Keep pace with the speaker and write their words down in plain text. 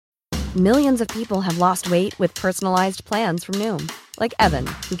Millions of people have lost weight with personalized plans from Noom. Like Evan,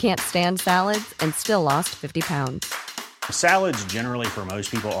 who can't stand salads and still lost 50 pounds. Salads generally for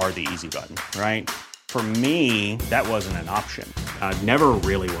most people are the easy button, right? For me, that wasn't an option. I never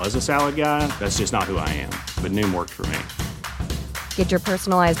really was a salad guy. That's just not who I am. But Noom worked for me. Get your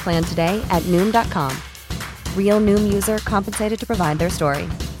personalized plan today at Noom.com. Real Noom user compensated to provide their story.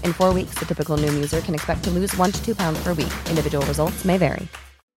 In 4 weeks, the typical Noom user can expect to lose 1 to 2 pounds per week. Individual results may vary.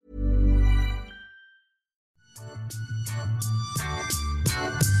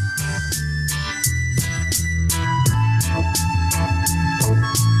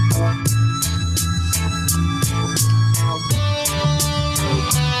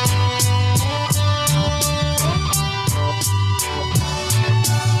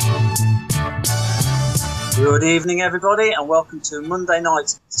 Good evening, everybody, and welcome to Monday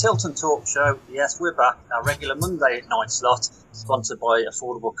night's Tilton Talk Show. Yes, we're back, our regular Monday night slot, sponsored by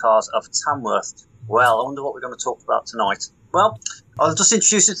Affordable Cars of Tamworth. Well, I wonder what we're going to talk about tonight. Well, I'll just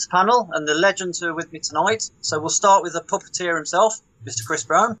introduce you to the panel and the legends who are with me tonight. So we'll start with the puppeteer himself, Mr. Chris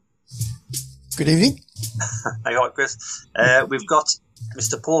Brown. Good evening. Hey, right, Chris. We've got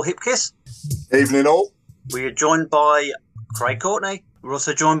Mr. Paul Hipkiss. Evening all. We are joined by Craig Courtney. We're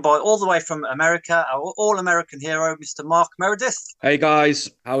also joined by, all the way from America, our all-American hero, Mr. Mark Meredith. Hey guys,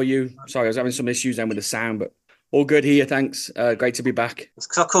 how are you? Sorry, I was having some issues then with the sound, but all good here, thanks. Great to be back. It's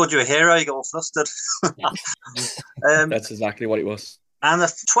because I called you a hero, you got all flustered. That's exactly what it was. And the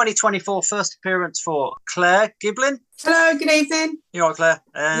 2024 first appearance for Claire Giblin. Hello, good evening. You all right, Claire?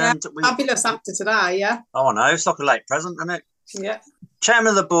 And yeah, fabulous after today, yeah. Oh, no, it's like a late present, isn't it? Yeah. Chairman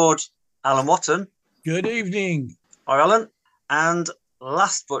of the board, Alan Watton. Good evening. Hi, Alan. And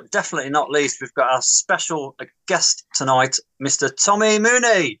last but definitely not least, we've got our special guest tonight, Mr. Tommy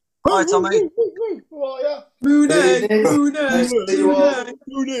Mooney. Hi, Tommy. Mooney.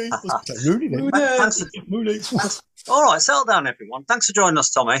 All right, settle down, everyone. Thanks for joining us,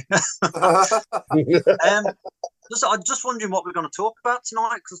 Tommy. I'm just wondering what we're going to talk about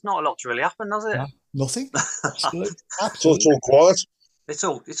tonight, because not a lot's really happened, has it? Nothing. Absolutely. It's all quiet. It's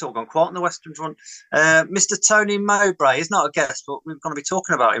all gone quiet on the Western Front. Mr. Tony Mowbray is not a guest, but we're going to be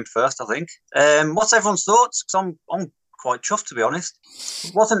talking about him first, I think. What's everyone's thoughts? Because I'm quite chuffed, to be honest.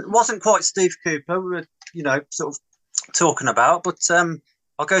 Wasn't quite Steve Cooper we were, sort of talking about, but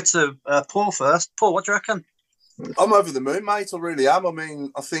I'll go to Paul first. Paul, what do you reckon? I'm over the moon, mate. I really am. I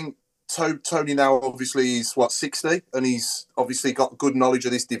mean, I think Tony now obviously is 60, and he's obviously got good knowledge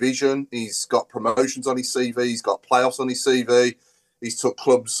of this division. He's got promotions on his CV. He's got playoffs on his CV. He's took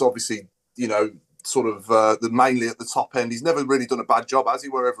clubs, obviously, sort of mainly at the top end. He's never really done a bad job, has he,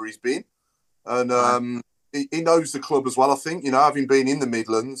 wherever he's been? And he knows the club as well, I think. Having been in the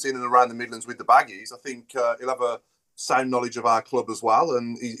Midlands, in and around the Midlands with the Baggies, I think he'll have a sound knowledge of our club as well.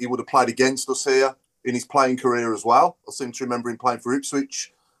 And he would have played against us here in his playing career as well. I seem to remember him playing for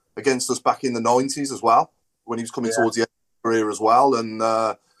Ipswich against us back in the 90s as well, when he was coming towards the end of his career as well. And,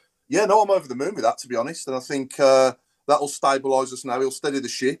 I'm over the moon with that, to be honest. And I think that'll stabilise us now. He'll steady the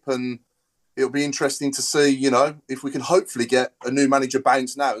ship, and it'll be interesting to see, if we can hopefully get a new manager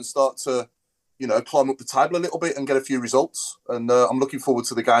bounce now and start to, climb up the table a little bit and get a few results. And I'm looking forward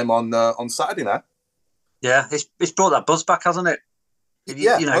to the game on Saturday now. Yeah, it's brought that buzz back, hasn't it?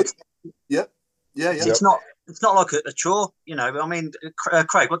 Yeah. It's not like a chore, I mean,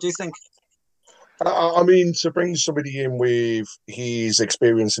 Craig, what do you think? I mean, to bring somebody in with his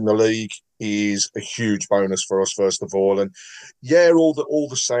experience in the league is a huge bonus for us, first of all. And all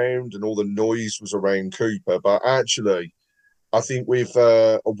the sound and all the noise was around Cooper, but actually, I think with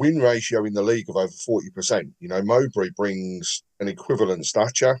a win ratio in the league of over 40%, Mowbray brings an equivalent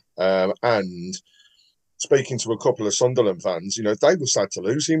stature. And speaking to a couple of Sunderland fans, they were sad to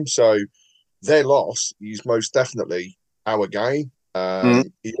lose him. So their loss is most definitely our gain.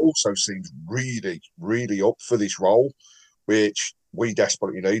 He also seems really, really up for this role, which we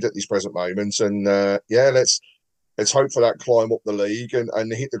desperately need at this present moment. And let's hope for that climb up the league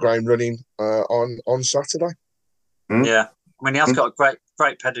and hit the ground running on Saturday. Yeah, I mean, he has got a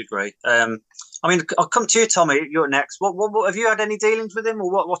great pedigree. I mean, I'll come to you, Tommy. You're next. What have you had any dealings with him, or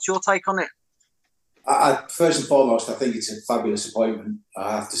what's your take on it? First and foremost, I think it's a fabulous appointment.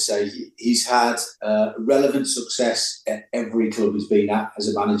 I have to say, he's had relevant success at every club he's been at as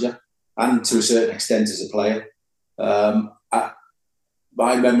a manager, and to a certain extent as a player.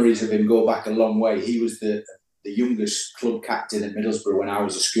 My memories of him go back a long way. He was the youngest club captain at Middlesbrough when I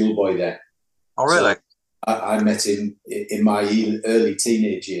was a schoolboy there. Oh, really? So I met him in my early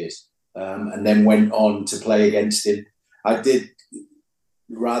teenage years, and then went on to play against him. I did.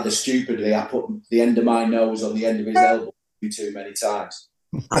 Rather stupidly, I put the end of my nose on the end of his elbow too many times.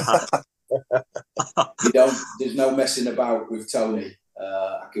 There's no messing about with Tony.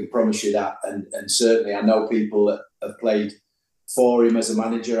 I can promise you that. And certainly I know people that have played for him as a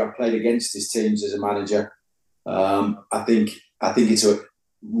manager. I've played against his teams as a manager. I think it's a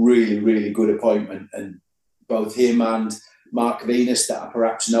really, really good appointment. And both him and Mark Venus, that I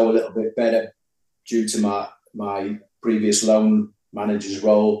perhaps know a little bit better due to my previous loan manager's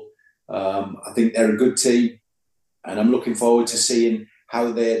role, I think they're a good team. And I'm looking forward to seeing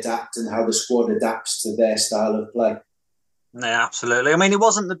how they adapt and how the squad adapts to their style of play. Yeah, absolutely. I mean, it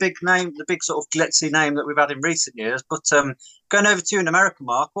wasn't the big name, the big sort of glitzy name that we've had in recent years. But going over to you in America,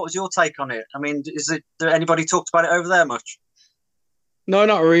 Mark, what was your take on it? I mean, anybody talked about it over there much? No,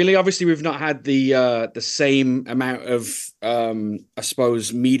 not really. Obviously, we've not had the same amount of, I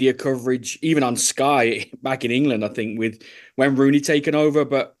suppose, media coverage, even on Sky back in England, I think, with when Rooney taken over.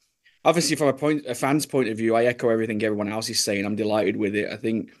 But obviously, from a fan's point of view, I echo everything everyone else is saying. I'm delighted with it. I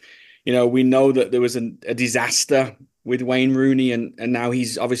think, we know that there was a disaster with Wayne Rooney, and now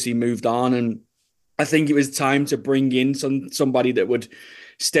he's obviously moved on. And I think it was time to bring in somebody that would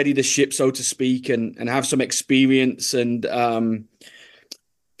steady the ship, so to speak, and have some experience and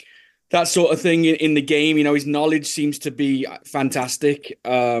that sort of thing in the game. His knowledge seems to be fantastic.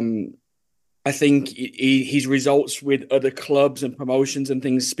 I think his results with other clubs and promotions and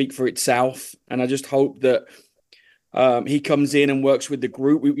things speak for itself. And I just hope that he comes in and works with the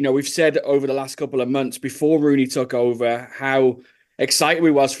group. We've said over the last couple of months before Rooney took over how excited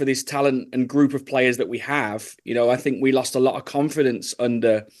we was for this talent and group of players that we have. I think we lost a lot of confidence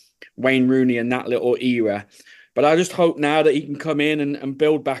under Wayne Rooney and that little era. But I just hope now that he can come in and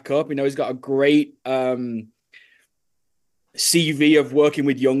build back up. He's got a great CV of working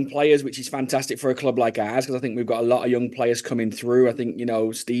with young players, which is fantastic for a club like ours, because I think we've got a lot of young players coming through. I think,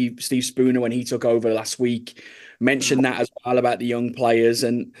 Steve Spooner, when he took over last week, mentioned that as well about the young players.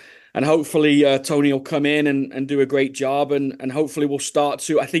 And hopefully Tony will come in and do a great job. And hopefully we'll start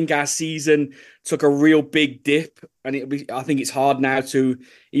to, I think our season took a real big dip. And I think it's hard now to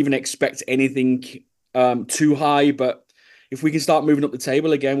even expect anything too high, but if we can start moving up the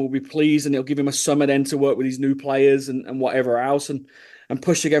table again, we'll be pleased, and it'll give him a summer then to work with his new players and whatever else, and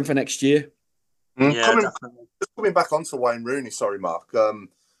push again for next year. Yeah, coming back onto Wayne Rooney, sorry, Mark.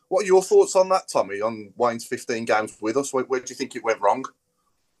 What are your thoughts on that, Tommy, on Wayne's 15 games with us? Where do you think it went wrong?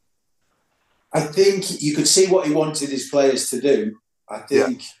 I think you could see what he wanted his players to do. I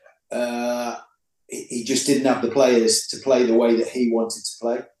think he just didn't have the players to play the way that he wanted to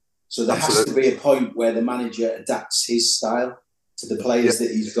play. So there has to be a point where the manager adapts his style to the players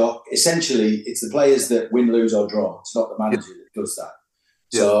that he's got. Essentially, it's the players that win, lose or draw. It's not the manager that does that.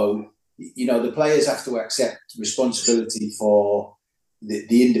 So, the players have to accept responsibility for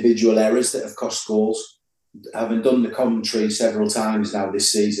the individual errors that have cost goals. Having done the commentary several times now this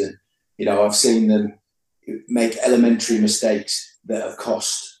season, I've seen them make elementary mistakes that have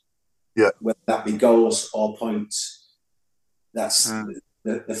cost, whether that be goals or points. That's...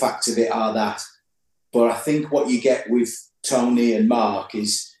 The facts of it are that. But I think what you get with Tony and Mark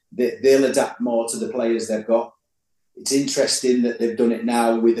is that they'll adapt more to the players they've got. It's interesting that they've done it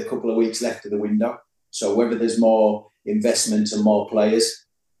now with a couple of weeks left of the window. So whether there's more investment and more players,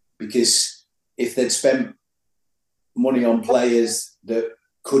 because if they'd spent money on players that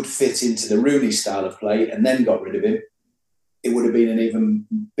could fit into the Rooney style of play and then got rid of him, it would have been an even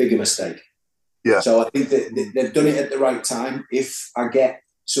bigger mistake. Yeah. So I think that they've done it at the right time. If I get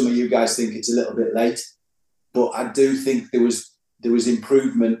some of you guys think it's a little bit late, but I do think there was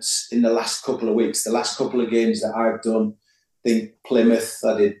improvements in the last couple of weeks. The last couple of games that I've done, I think Plymouth,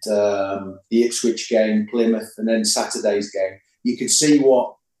 I did the Ipswich game, Plymouth, and then Saturday's game. You could see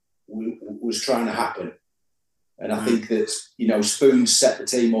what was trying to happen. And I think that, Spoons set the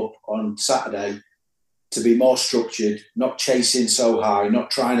team up on Saturday to be more structured, not chasing so high,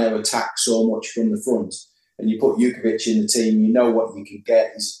 not trying to attack so much from the front. And you put Jukovic in the team, you know what you can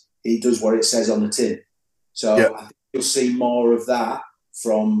get. He does what it says on the tin. So I think you'll see more of that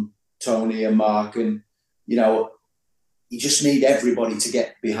from Tony and Mark. And, you just need everybody to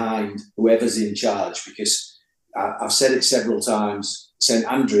get behind whoever's in charge, because I've said it several times, St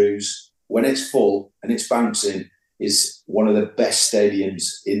Andrews, when it's full and it's bouncing, is one of the best stadiums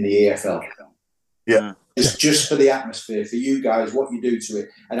in the EFL. Yeah. It's just for the atmosphere, for you guys, what you do to it.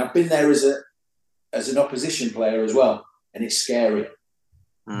 And I've been there as an opposition player as well, and it's scary.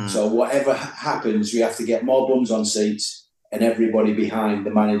 So whatever happens, you have to get more bums on seats and everybody behind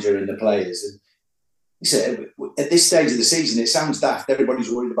the manager and the players. And you said, at this stage of the season, it sounds daft. Everybody's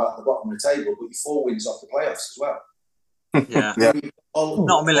worried about the bottom of the table, but you're 4 wins off the playoffs as well. Yeah.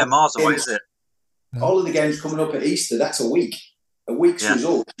 Not a million miles away, is it? All of the games coming up at Easter, that's a week. A week's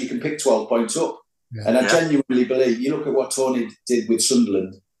result, you can pick 12 points up. Yeah. And I genuinely believe, you look at what Tony did with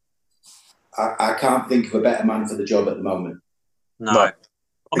Sunderland, I can't think of a better man for the job at the moment. No.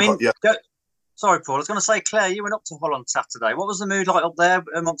 I mean, sorry, Paul. I was going to say, Claire, you went up to Hull on Saturday. What was the mood like up there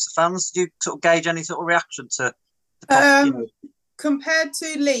amongst the fans? Did you sort of gauge any sort of reaction to compared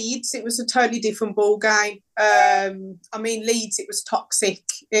to Leeds, it was a totally different ball game. I mean, Leeds, it was toxic.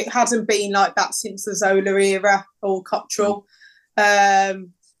 It hasn't been like that since the Zola era or Cottrell.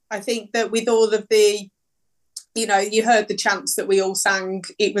 I think that with all of the, you heard the chants that we all sang,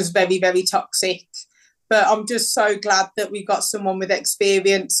 it was very, very toxic. But I'm just so glad that we got someone with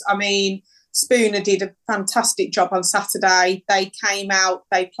experience. I mean, Spooner did a fantastic job on Saturday. They came out,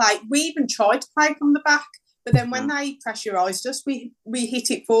 they played. We even tried to play from the back, but then when they pressurised us, we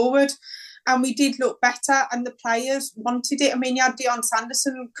hit it forward and we did look better and the players wanted it. I mean, you had Dion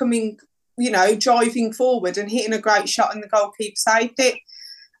Sanderson coming, driving forward and hitting a great shot and the goalkeeper saved it.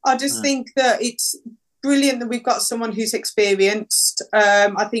 I just think that it's brilliant that we've got someone who's experienced.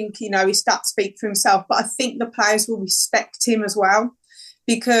 I think, his stats speak for himself, but I think the players will respect him as well,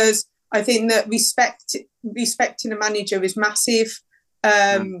 because I think that respecting a manager is massive.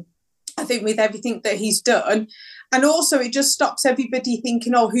 I think with everything that he's done. And also it just stops everybody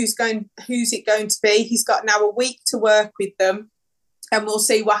thinking, who's it going to be? He's got now a week to work with them and we'll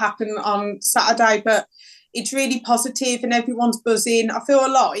see what happened on Saturday. But it's really positive and everyone's buzzing. I feel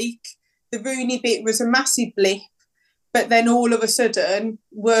like the Rooney bit was a massive blip, but then all of a sudden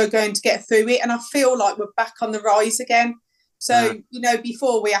we're going to get through it. And I feel like we're back on the rise again. So,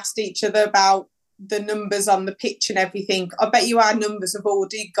 before we asked each other about the numbers on the pitch and everything, I bet you our numbers have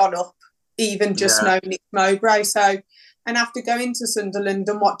already gone up, even just knowing it's Mowbray. So, and after going to Sunderland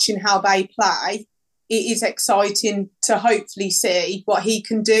and watching how they play, it is exciting to hopefully see what he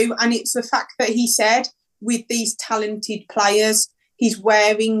can do. And it's the fact that he said, with these talented players, he's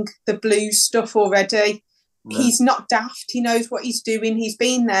wearing the blue stuff already. Yeah. He's not daft. He knows what he's doing. He's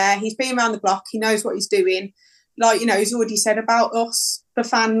been there. He's been around the block. He knows what he's doing. Like, he's already said about us, the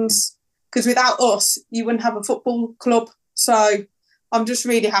fans, because without us, you wouldn't have a football club. So I'm just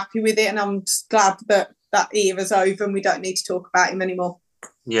really happy with it. And I'm just glad that era's over and we don't need to talk about him anymore.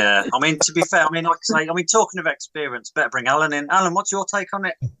 Yeah. I mean, to be fair, like I say, talking of experience, better bring Alan in. Alan, what's your take on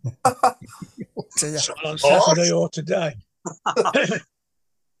it? On Saturday or today?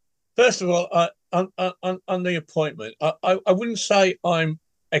 First of all, on the appointment, I wouldn't say I'm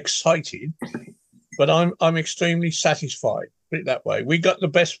excited, but I'm extremely satisfied. Put it that way. We got the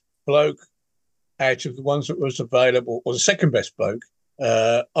best bloke out of the ones that was available, or the second best bloke.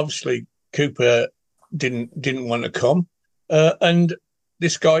 Obviously, Cooper didn't want to come, and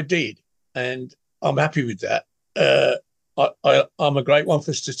this guy did, and I'm happy with that. I'm a great one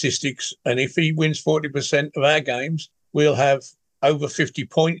for statistics, and if he wins 40% of our games, we'll have over 50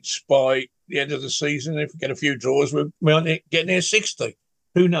 points by the end of the season. If we get a few draws, we might get near 60.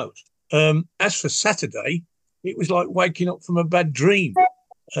 Who knows? As for Saturday, it was like waking up from a bad dream.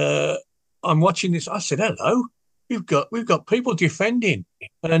 I'm watching this. I said, hello, we've got people defending,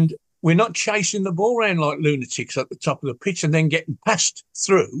 and we're not chasing the ball around like lunatics at the top of the pitch and then getting passed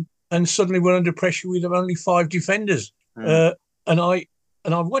through, and suddenly we're under pressure with only 5 defenders. And I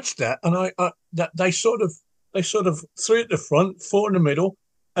watched that, and they sort of 3 at the front, 4 in the middle,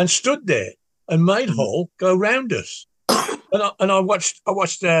 and stood there and made Hull go round us. And I watched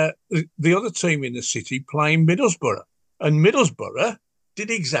the other team in the city playing Middlesbrough, and Middlesbrough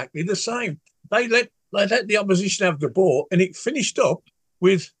did exactly the same. They let the opposition have the ball, and it finished up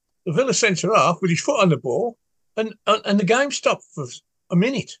with the Villa centre half with his foot on the ball, and the game stopped for a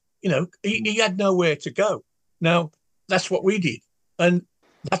minute. He had nowhere to go. Now that's what we did, and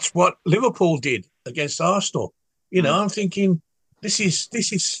that's what Liverpool did against Arsenal. I'm thinking this is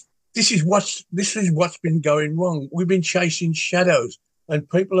what's been going wrong. We've been chasing shadows, and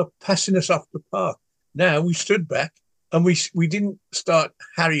people are passing us off the park. Now we stood back, and we didn't start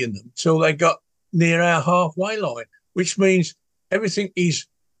harrying them till they got near our halfway line, which means everything is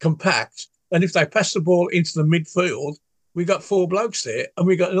compact. And if they pass the ball into the midfield, we got 4 blokes there, and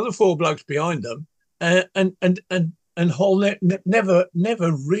we got another 4 blokes behind them, and Hull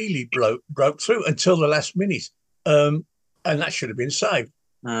never really broke through until the last minute, and that should have been saved.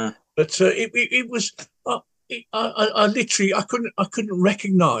 But it was I literally couldn't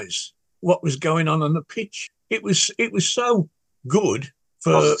recognise what was going on the pitch. It was so good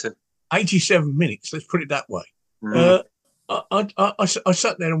for positive. 87 minutes. Let's put it that way. I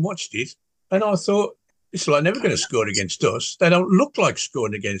sat there and watched it, and I thought, it's like never going to score against us. They don't look like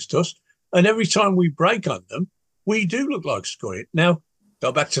scoring against us, and every time we break on them, we do look like scoring. Now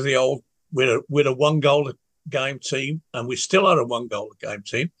go back to the old with a 1 goal game team, and we still are a 1 goal a game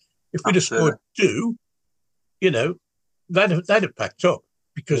team. If we'd have Absolutely. scored 2, they'd have packed up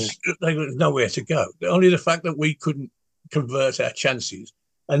because there was nowhere to go. Only the fact that we couldn't convert our chances,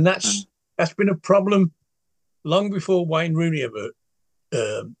 and that's been a problem long before Wayne Rooney ever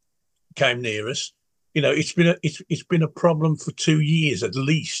came near us. It's been a problem for 2 years at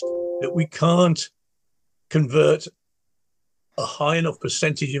least that we can't convert a high enough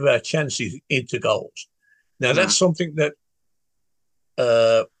percentage of our chances into goals. Now that's something that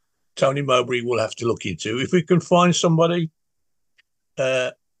Tony Mowbray will have to look into. If we can find somebody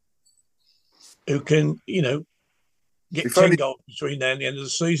who can, get 10 goals between now and the end of the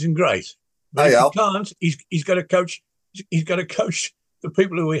season, great. But if he can't, he's got to coach. He's got to coach the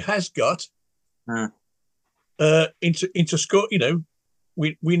people who he has got into score.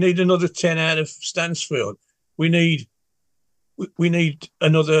 We need another 10 out of Stansfield. We need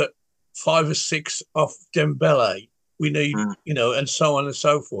another 5 or 6 off Dembele. We need, and so on and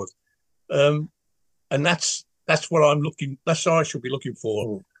so forth. And that's what I'm looking. That's what I should be looking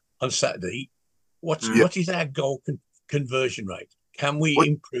for on Saturday. What is our goal conversion rate? Can we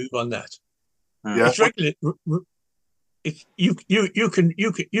improve on that? It's regular. You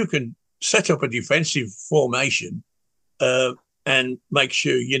can set up a defensive formation and make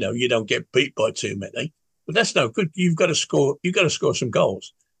sure you don't get beat by too many. But that's no good. You've got to score. You've got to score some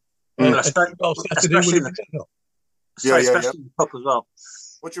goals. Especially in the cup as well.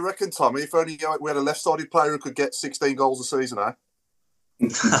 What do you reckon, Tommy? If only we had a left-sided player who could get 16 goals a season, eh?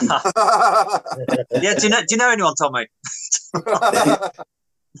 Yeah, do you know anyone, Tommy?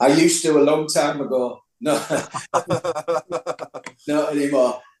 I used to a long time ago. No, not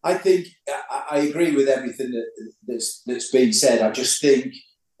anymore. I think I agree with everything that's been said. I just think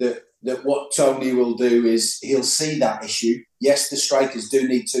that what Tony will do is he'll see that issue. Yes, the strikers do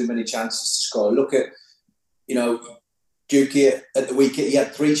need too many chances to score. Look at, Dukey at the weekend, he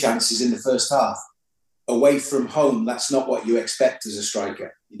had 3 chances in the first half. Away from home, that's not what you expect as a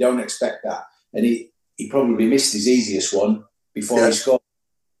striker. You don't expect that. And he probably missed his easiest one before he scored.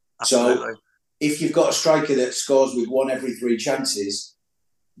 Absolutely. So if you've got a striker that scores with 1 every 3 chances,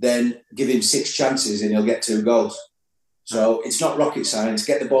 then give him 6 chances and he'll get 2 goals. So it's not rocket science.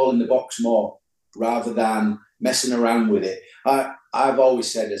 Get the ball in the box more rather than messing around with it. I've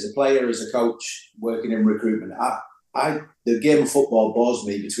always said, as a player, as a coach, working in recruitment, the game of football bores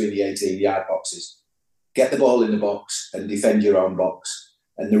me between the 18-yard boxes. Get the ball in the box and defend your own box,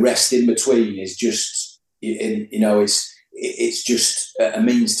 and the rest in between is just, it's just a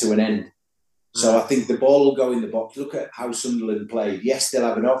means to an end. So I think the ball will go in the box. Look at how Sunderland played. Yes, they'll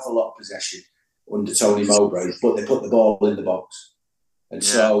have an awful lot of possession under Tony Mowbray, but they put the ball in the box. And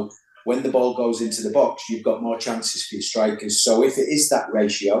so when the ball goes into the box, you've got more chances for your strikers. So if it is that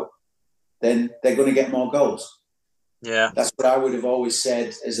ratio, then they're going to get more goals. Yeah, that's what I would have always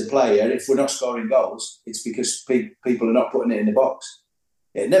said as a player. If we're not scoring goals, it's because people are not putting it in the box.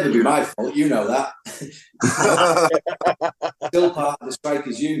 It'd never be my fault, you know that. Still part of the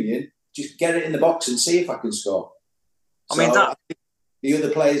strikers' union. Just get it in the box and see if I can score. I think the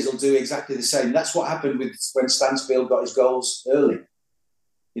other players will do exactly the same. That's what happened when Stansfield got his goals early.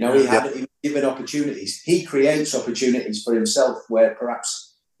 He was given opportunities. He creates opportunities for himself where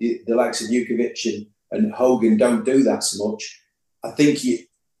perhaps the likes of Jukovic and Hogan don't do that so much. I think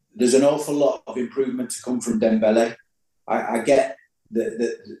there's an awful lot of improvement to come from Dembele. I get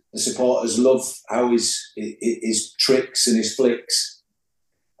that the supporters love how his tricks and his flicks.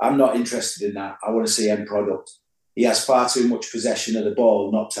 I'm not interested in that. I want to see end product. He has far too much possession of the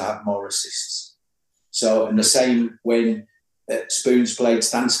ball not to have more assists. So, and the same when Spoons played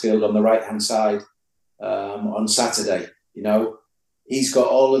Stansfield on the right-hand side on Saturday. He's got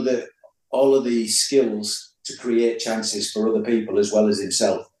all of the skills to create chances for other people as well as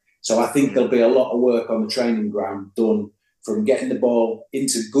himself. So I think there'll be a lot of work on the training ground done from getting the ball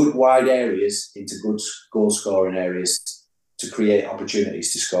into good wide areas, into good goal-scoring areas to create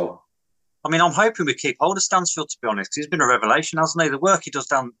opportunities to score. I mean, I'm hoping we keep hold of Stansfield, to be honest, because he's been a revelation, hasn't he? The work he does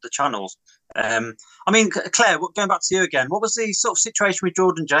down the channels. I mean, Claire, going back to you again, what was the sort of situation with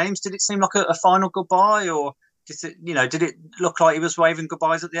Jordan James? Did it seem like a final goodbye, or did it look like he was waving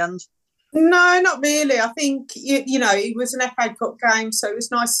goodbyes at the end? No, not really. I think, it was an FA Cup game, so it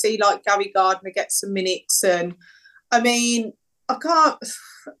was nice to see Gary Gardner get some minutes. And I mean,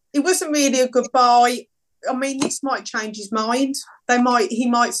 it wasn't really a goodbye. I mean, this might change his mind. He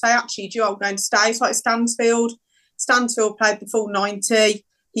might say, actually, I'm going to stay. It's like Stansfield. Stansfield played the full 90.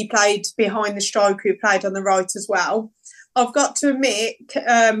 He played behind the striker who played on the right as well. I've got to admit,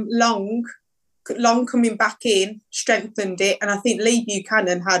 Long coming back in strengthened it, and I think Lee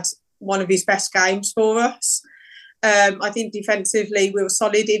Buchanan had one of his best games for us. I think defensively we were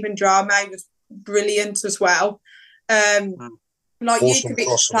solid. Even Drame was brilliant as well. Like awesome Jukovic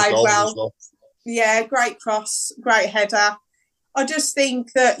cross for the played goal well. as well. Yeah, great cross, great header. I just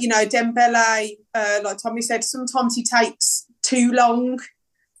think that, Dembele, like Tommy said, sometimes he takes too long.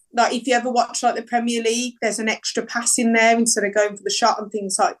 Like if you ever watch like the Premier League, there's an extra pass in there instead of going for the shot and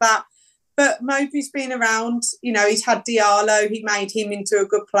things like that. But Mowbray's been around, he's had Diallo, he made him into a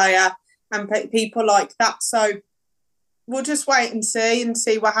good player and people like that. So we'll just wait and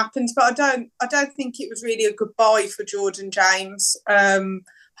see what happens. But I don't think it was really a good buy for Jordan James.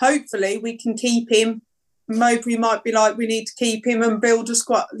 Hopefully we can keep him. Mowbray might be like, we need to keep him and build a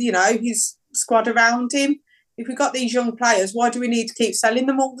squad, his squad around him. If we've got these young players, why do we need to keep selling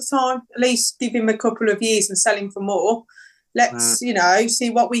them all the time? At least give him a couple of years and sell him for more. Let's, see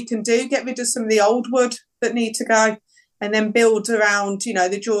what we can do, get rid of some of the old wood that need to go and then build around,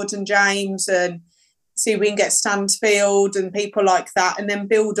 the Jordan James and see if we can get Stansfield and people like that and then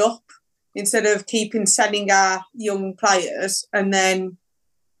build up instead of selling our young players and then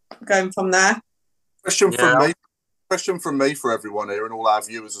going from there. Question from me for everyone here and all our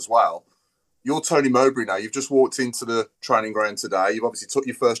viewers as well. You're Tony Mowbray now. You've just walked into the training ground today. You've obviously took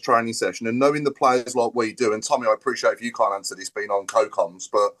your first training session and knowing the players like we do, and Tommy, I appreciate if you can't answer this being on co-coms,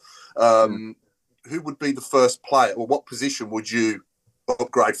 but who would be the first player or what position would you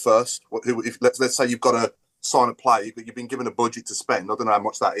upgrade first? If let's say you've got to sign a player, you've been given a budget to spend. I don't know how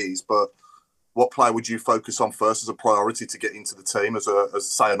much that is, but what player would you focus on first as a priority to get into the team as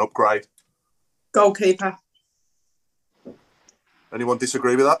say an upgrade? Goalkeeper. Anyone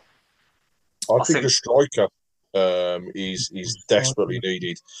disagree with that? I think a striker is desperately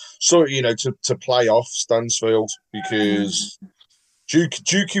needed. So, to play off Stansfield because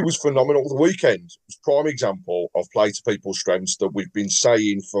Dukey was phenomenal the weekend. It was a prime example of play to people's strengths that we've been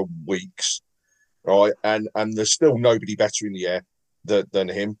saying for weeks, right? And there's still nobody better in the air than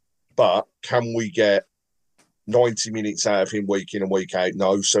him. But can we get 90 minutes out of him week in and week out?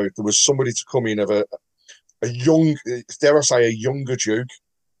 No. So if there was somebody to come in of a young, dare I say, a younger Duke,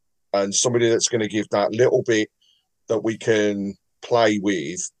 and somebody that's going to give that little bit that we can play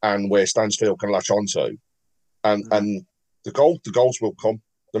with and where Stansfield can latch onto, and the goals will come.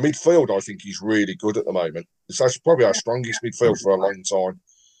 The midfield, I think, is really good at the moment. It's probably our strongest midfield for a long time.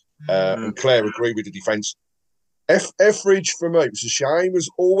 And Claire agreed with the defence. Etheridge, for me, it was a shame. It was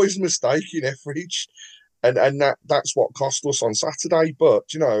always a mistake in Etheridge. And that's what cost us on Saturday. But,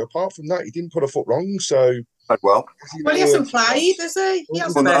 apart from that, he didn't put a foot wrong. So, well, he hasn't played, has he? He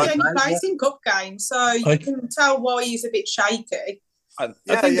hasn't played any plays in cup games. So you can tell why he's a bit shaky. I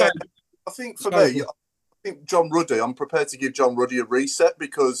think for me, I think John Ruddy, I'm prepared to give John Ruddy a reset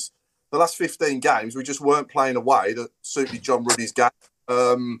because the last 15 games, we just weren't playing a way that suited John Ruddy's game.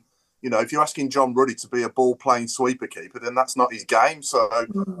 If you're asking John Ruddy to be a ball-playing sweeper keeper, then that's not his game. So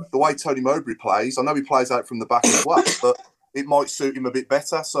the way Tony Mowbray plays, I know he plays out from the back as well, but it might suit him a bit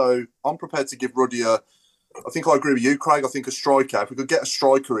better. So I'm prepared to give Ruddy I think I agree with you, Craig. I think a striker, if we could get a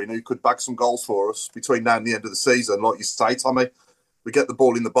striker in who could bag some goals for us between now and the end of the season, like you say, Tommy, we get the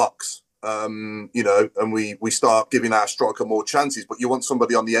ball in the box, and we start giving our striker more chances. But you want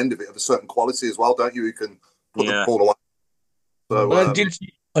somebody on the end of it of a certain quality as well, don't you, who can put the ball away. So,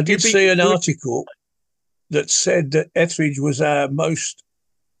 I did see an article that said that Etheridge was our most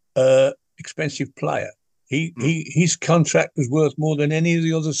expensive player. His contract was worth more than any of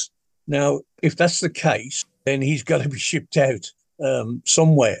the others. Now, if that's the case, then he's got to be shipped out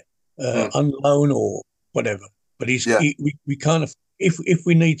somewhere on loan or whatever. But we kind of, if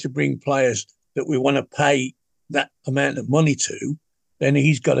we need to bring players that we want to pay that amount of money to, then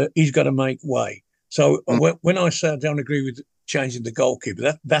he's got to make way. So when I say I don't agree with changing the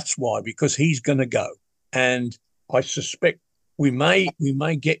goalkeeper, that's why, because he's going to go, and I suspect we may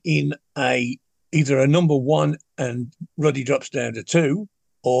get in either a number one and Ruddy drops down to 2.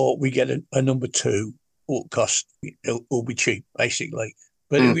 Or we get a number 2, or it'll be cheap, basically.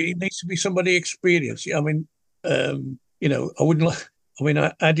 But it needs to be somebody experienced. I mean, I wouldn't like. I mean,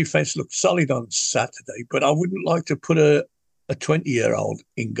 our defence looked solid on Saturday, but I wouldn't like to put a 20-year-old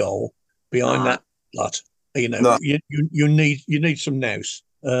in goal behind that lot. You need some nous,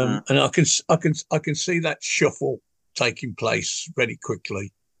 and I can see that shuffle taking place very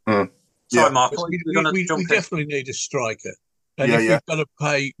quickly. Sorry, Mark. We definitely need a striker. And if we've got to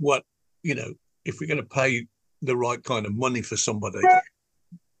pay if we're going to pay the right kind of money for somebody,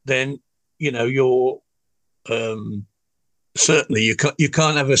 then you're certainly you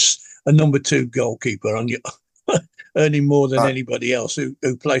can't have a number 2 goalkeeper on your earning more than anybody else who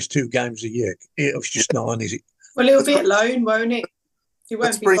plays 2 games a year. It's just not on, is it? Well, it'll be at loan, won't it? It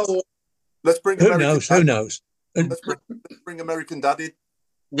won't be full. Let's bring Who American knows? Dad. Who knows? Let's bring American Dad in.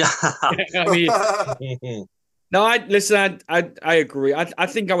 Yeah. I mean, no, I agree. I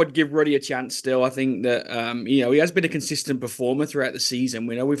think I would give Ruddy a chance still. I think that he has been a consistent performer throughout the season.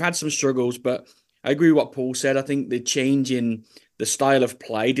 We know we've had some struggles, but I agree with what Paul said. I think the change in the style of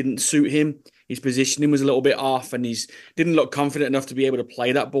play didn't suit him. His positioning was a little bit off, and he's didn't look confident enough to be able to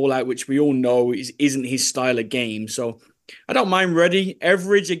play that ball out, which we all know isn't his style of game. So I don't mind Ruddy.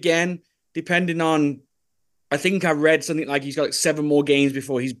 Average again, depending on. I think I read something like he's got like 7 more games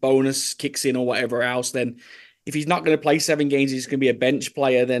before his bonus kicks in or whatever else. Then if he's not going to play 7 games, he's going to be a bench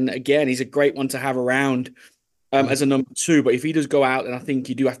player. Then again, he's a great one to have around as a number 2. But if he does go out, then I think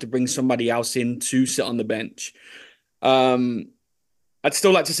you do have to bring somebody else in to sit on the bench. I'd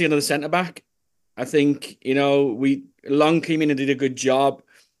still like to see another centre back. I think, Long came in and did a good job.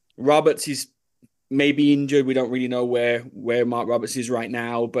 Roberts is maybe injured. We don't really know where Mark Roberts is right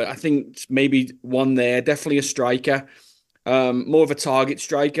now, but I think maybe one there, definitely a striker, more of a target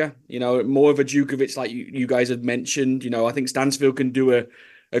striker, more of a Djukovic like you guys have mentioned. I think Stansfield can do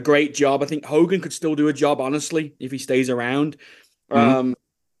a great job. I think Hogan could still do a job, honestly, if he stays around. Mm-hmm.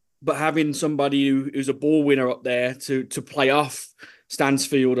 But having somebody who's a ball winner up there to play off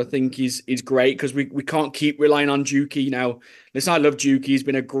Stansfield, I think is great, because we can't keep relying on Juki now. Listen, I love Juki. He's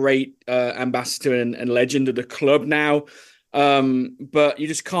been a great ambassador and legend of the club now. But you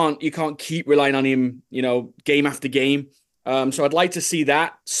just can't keep relying on him, game after game. So I'd like to see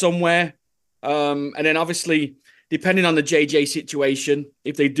that somewhere. And then obviously, depending on the JJ situation,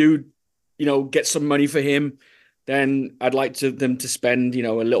 if they do, get some money for him, then I'd like them to spend,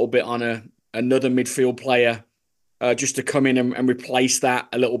 a little bit on another midfield player. Just to come in and replace that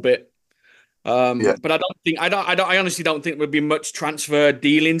a little bit. But I honestly don't think there'll be much transfer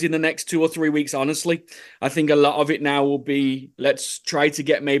dealings in the next 2 or 3 weeks, honestly. I think a lot of it now will be, let's try to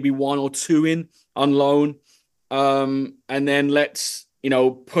get maybe 1 or 2 in on loan. And then let's,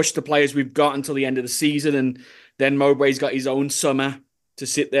 push the players we've got until the end of the season. And then Mowbray's got his own summer to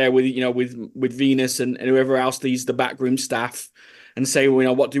sit there with, with Venus and whoever else, the backroom staff, and say,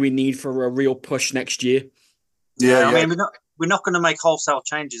 well, what do we need for a real push next year? Yeah, I mean, we're not going to make wholesale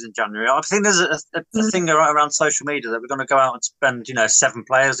changes in January. I think there's a thing around social media that we're going to go out and spend, 7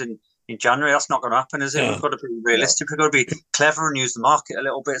 players in January. That's not going to happen, is it? We've got to be realistic. We've got to be clever and use the market a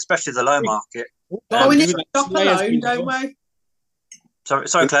little bit, especially the low market. We need to stop alone, don't we?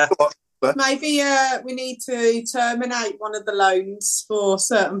 Sorry, Claire. Maybe we need to terminate one of the loans for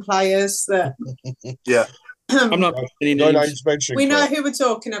certain players that. Yeah, I'm not. We know who we're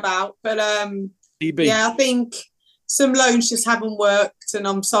talking about, but yeah, I think some loans just haven't worked, and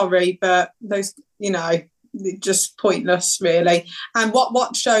I'm sorry, but those, just pointless, really. And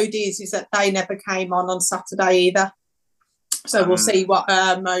what showed is that they never came on Saturday either. So we'll see what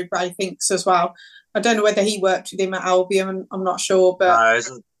Mowbray thinks as well. I don't know whether he worked with him at Albion. I'm not sure, but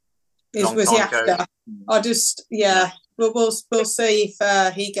was he after? We'll see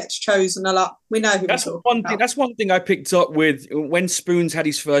if he gets chosen a lot. We know who that's one thing. That's one thing I picked up with when Spoons had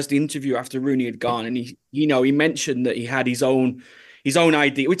his first interview after Rooney had gone, and he mentioned that he had his own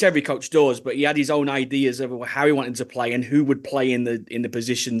idea, which every coach does, but he had his own ideas of how he wanted to play and who would play in the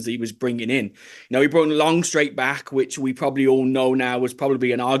positions that he was bringing in. He brought Long straight back, which we probably all know now was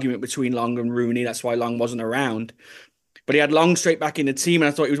probably an argument between Long and Rooney. That's why Long wasn't around. But he had Long straight back in the team, and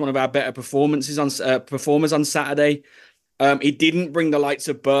I thought he was one of our better performers on Saturday. He didn't bring the likes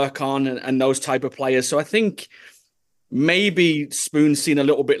of Burke on and those type of players. So I think maybe Spoon's seen a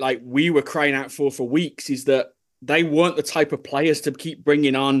little bit like we were crying out for weeks, is that they weren't the type of players to keep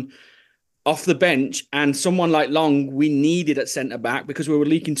bringing on off the bench. And someone like Long, we needed at centre-back because we were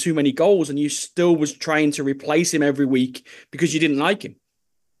leaking too many goals, and you still was trying to replace him every week because you didn't like him.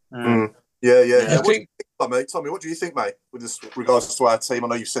 Yeah. What do you think, mate? Tommy, what do you think, mate, with regards to our team? I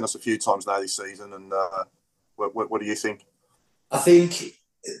know you've seen us a few times now this season, and what do you think? I think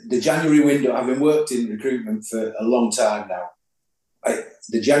the January window, having worked in recruitment for a long time now,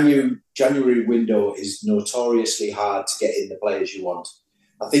 the January window is notoriously hard to get in the players you want.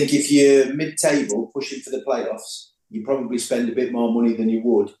 I think if you're mid-table pushing for the playoffs, you probably spend a bit more money than you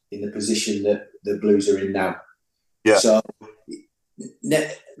would in the position that the Blues are in now. Yeah. So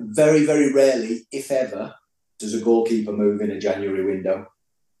very, very rarely, if ever, does a goalkeeper move in a January window.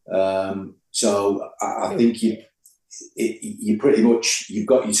 So I think you pretty much, you've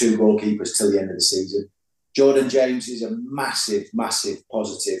got your 2 goalkeepers till the end of the season. Jordan James is a massive, massive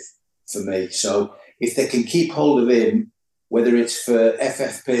positive for me. So if they can keep hold of him, whether it's for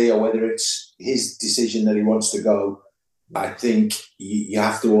FFP or whether it's his decision that he wants to go, I think you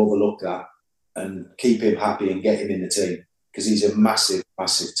have to overlook that and keep him happy and get him in the team, because he's a massive,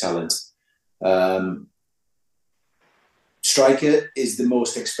 massive talent. Striker is the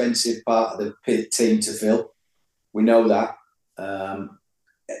most expensive part of the team to fill. We know that.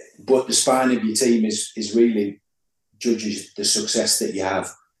 But the spine of your team is really judges the success that you have.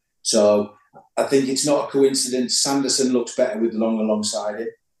 So I think it's not a coincidence. Sanderson looks better with Long alongside it.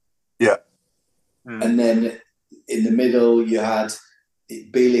 Yeah. And then in the middle, you had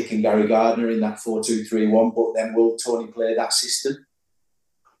Bielik and Gary Gardner in that 4-2-3-1. But then will Tony play that system?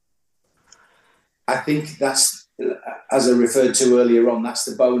 I think that's, as I referred to earlier on, that's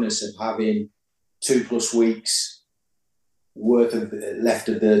the bonus of having 2+ weeks worth of left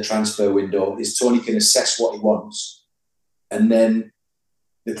of the transfer window. Is Tony can assess what he wants, and then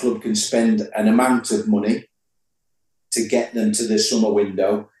the club can spend an amount of money to get them to the summer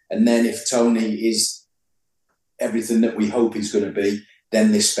window. And then if Tony is everything that we hope he's going to be,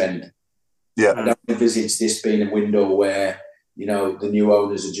 then they spend. Yeah. I don't envisage this being a window where, you know, the new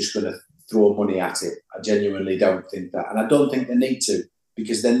owners are just going to throw money at it. I genuinely don't think that. And I don't think they need to,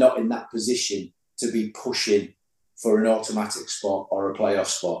 because they're not in that position to be pushing for an automatic spot or a playoff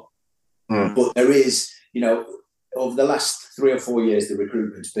spot. But there is, you know, over the last 3 or 4 years, the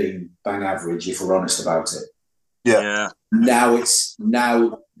recruitment's been bang average, if we're honest about it. Yeah. Now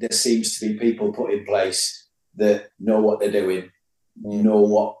there seems to be people put in place that know what they're doing, know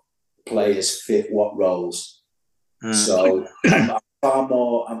what players fit what roles. So I'm far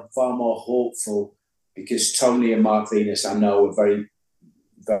more hopeful, because Tony and Mark Venus, I know, are very,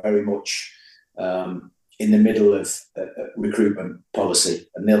 very much in the middle of recruitment policy,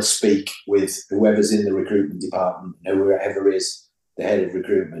 and they'll speak with whoever's in the recruitment department, whoever is the head of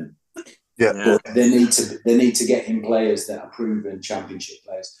recruitment. Yeah. But they need to get in players that are proven championship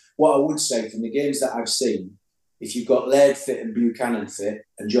players. What I would say from the games that I've seen, if you've got Laird fit and Buchanan fit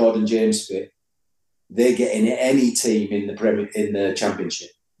and Jordan James fit, they're getting any team in the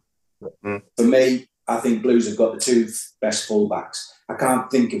championship. For me, I think Blues have got the 2 best fullbacks. I can't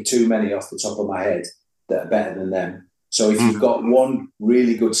think of too many off the top of my head that are better than them. So if you've got one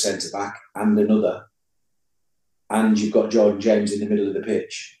really good centre back and another, and you've got Jordan James in the middle of the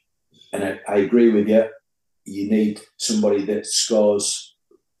pitch, and I agree with you, you need somebody that scores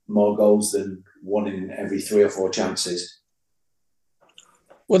more goals than 1 in every 3 or 4 chances.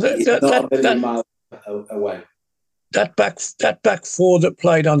 Well, that miles away. That back four that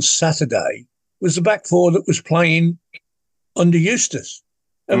played on Saturday was the back four that was playing under Eustace,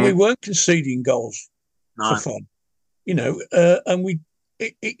 and we weren't conceding goals for fun, you know. And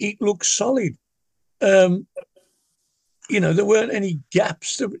it looked solid. You know, there weren't any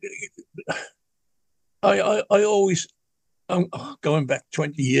gaps. I always, going back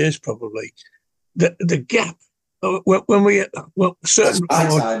 20 years probably, the gap when we certain.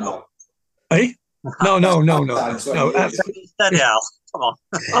 Eh? No. Steady, Al. Come on.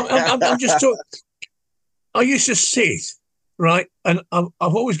 I'm just talking. I used to sit, right, and I've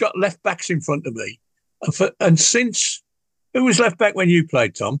always got left backs in front of me. And since, who was left back when you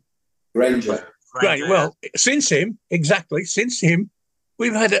played, Tom? Granger. Great. Well, since him,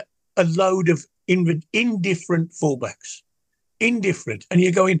 we've had a load of indifferent fullbacks. Indifferent. And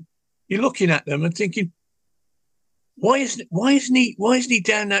you're looking at them and thinking, why isn't he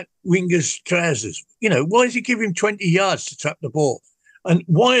down that winger's trousers? You know, why does he give him 20 yards to trap the ball? And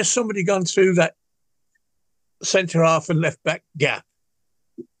why has somebody gone through that centre half and left back gap?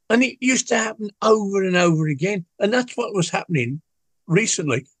 And it used to happen over and over again. And that's what was happening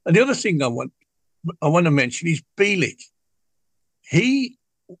recently. And the other thing I want to mention is Bielik.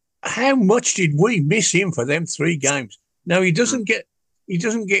 How much did we miss him for them 3 games? Now he doesn't get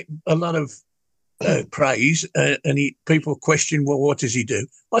a lot of praise, and people question, well, what does he do?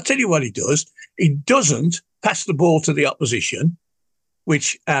 I'll tell you what he does. He doesn't pass the ball to the opposition,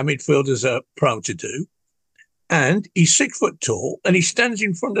 which our midfielders are prone to do. And he's 6 foot tall, and he stands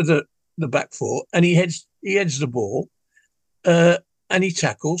in front of the back four, and he heads the ball, and he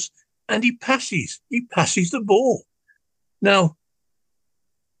tackles, and he passes. He passes the ball. Now,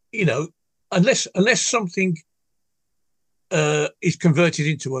 you know, unless something is converted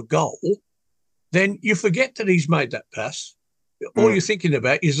into a goal, then you forget that he's made that pass. All you're thinking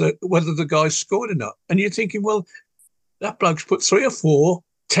about is whether the guy's scored or not. And you're thinking, well, that bloke's put 3 or 4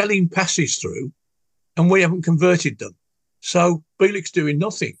 telling passes through, and we haven't converted them. So Bielik's doing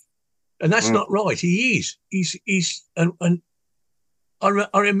nothing. And that's not right. He is. And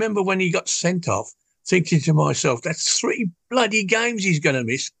I remember when he got sent off, thinking to myself, that's 3 bloody games he's going to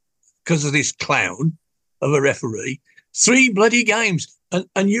miss because of this clown of a referee. 3 bloody games.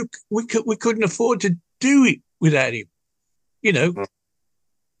 And we couldn't afford to do it without him, you know.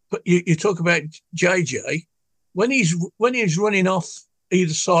 But you talk about JJ, when he's running off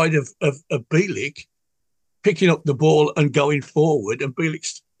either side of Bielik, picking up the ball and going forward, and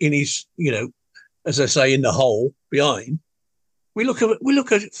Bielik's in his, as I say, in the hole behind. We look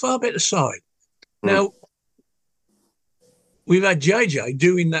at a far better side. Now, we've had JJ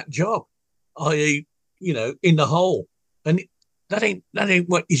doing that job, i.e., in the hole, and that ain't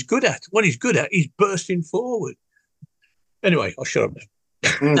what he's good at. What he's good at is bursting forward. Anyway, I'll shut up now.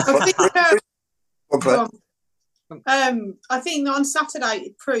 I think on Saturday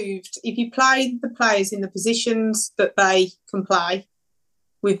it proved if you play the players in the positions that they can play,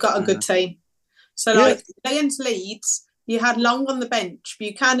 we've got a good team. So, against Leeds, you had Long on the bench,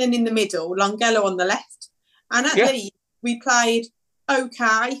 Buchanan in the middle, Longelo on the left. And at Leeds, we played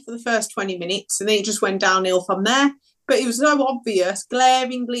okay for the first 20 minutes, and then it just went downhill from there. But it was so obvious,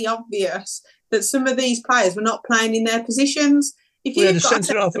 glaringly obvious, that some of these players were not playing in their positions. If you've got a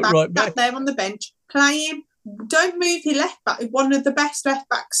centre back there on the bench, play him. Don't move your left back, one of the best left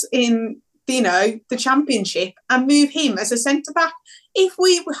backs in the championship, and move him as a centre back. If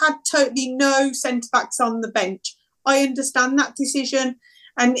we had totally no centre backs on the bench, I understand that decision,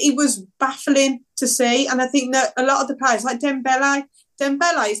 and it was baffling to see. And I think that a lot of the players, like Dembele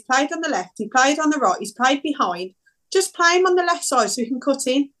has played on the left, he played on the right, he's played behind. Just play him on the left side so he can cut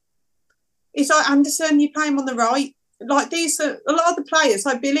in. It's like Anderson, you play him on the right. Like these, a lot of the players,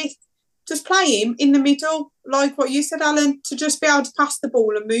 like Billy, just play him in the middle, like what you said, Alan, to just be able to pass the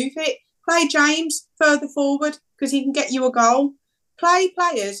ball and move it. Play James further forward because he can get you a goal. Play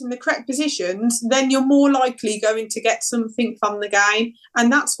players in the correct positions, then you're more likely going to get something from the game.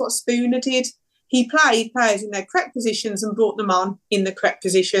 And that's what Spooner did. He played players in their correct positions and brought them on in the correct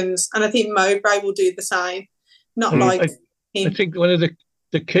positions. And I think Mowbray will do the same. Not like him. I think one of the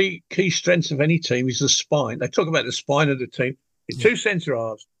key strengths of any team is the spine. They talk about the spine of the team. Your two centre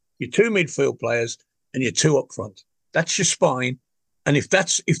halves, your two midfield players, and your two up front. That's your spine. And if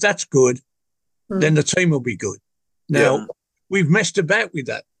that's good, then the team will be good. Now, we've messed about with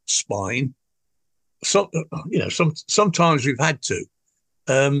that spine. Sometimes we've had to,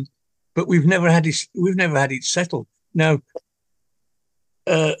 but we've never had it settled. Now,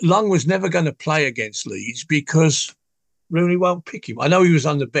 Long was never going to play against Leeds because Rooney won't pick him. I know he was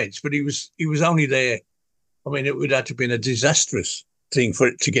on the bench, but he was only there. I mean, it would have to have been a disastrous thing for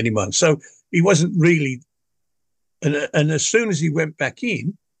it to get him on. So he wasn't really. And as soon as he went back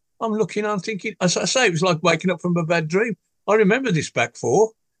in, I'm looking on thinking, as I say, it was like waking up from a bad dream. I remember this back four.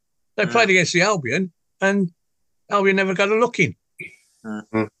 They played against the Albion, and Albion never got a look in.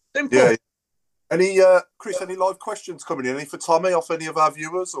 Simple. Yeah. Any Chris? Any live questions coming in? Any for Tommy off any of our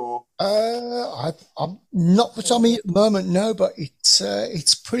viewers? Or I'm not for Tommy at the moment, no. But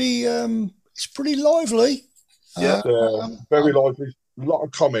it's pretty lively. Very lively. A lot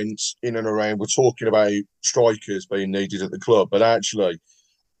of comments in and around. We're talking about strikers being needed at the club, but actually,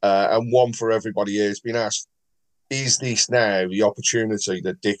 and one for everybody here has been asked: is this now the opportunity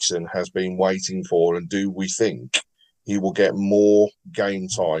that Dixon has been waiting for, and do we think he will get more game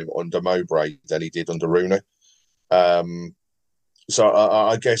time under Mowbray than he did under Rooney? So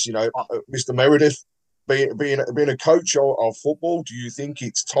I guess, Mr. Meredith, being a coach of football, do you think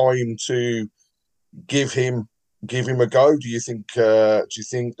it's time to give him a go? Do you think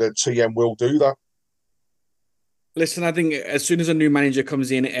that TM will do that? Listen, I think as soon as a new manager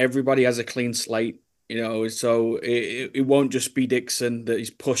comes in, everybody has a clean slate. So it won't just be Dixon that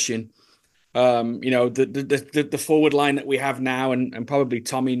he's pushing. The forward line that we have now, and probably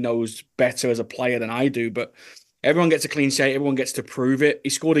Tommy knows better as a player than I do, but everyone gets a clean sheet. Everyone gets to prove it. He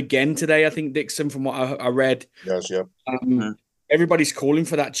scored again today, I think, Dixon, from what I read. Yes, yeah. Everybody's calling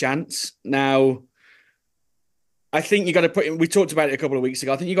for that chance. Now, I think you got to put him, we talked about it a couple of weeks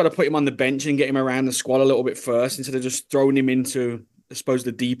ago, I think you got to put him on the bench and get him around the squad a little bit first instead of just throwing him into, I suppose,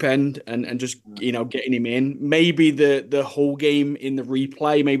 the deep end and just, getting him in. Maybe the whole game in the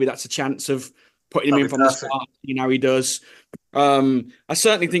replay, maybe that's a chance of putting him in from the start, seeing how he does. I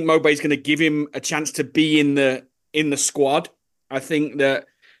certainly think Mowbray's going to give him a chance to be in the squad. I think that,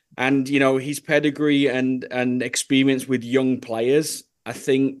 and, his pedigree and experience with young players, I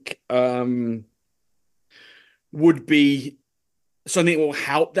think would be something that will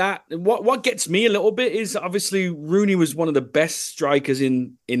help that. What gets me a little bit is obviously Rooney was one of the best strikers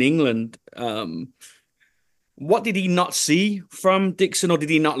in England. What did he not see from Dixon, or did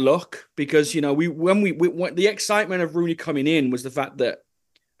he not look? Because when the excitement of Rooney coming in was the fact that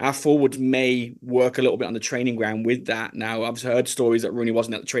our forwards may work a little bit on the training ground with that. Now I've heard stories that Rooney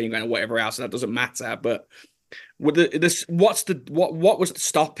wasn't at the training ground or whatever else, and that doesn't matter. But what was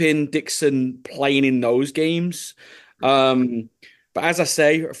stopping Dixon playing in those games? But as I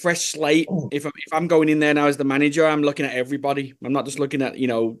say, a fresh slate. If I'm going in there now as the manager, I'm looking at everybody. I'm not just looking at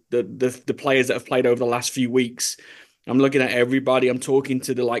the players that have played over the last few weeks. I'm looking at everybody. I'm talking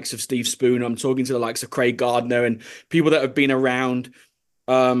to the likes of Steve Spooner. I'm talking to the likes of Craig Gardner and people that have been around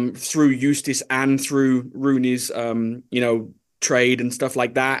through Eustace and through Rooney's trade and stuff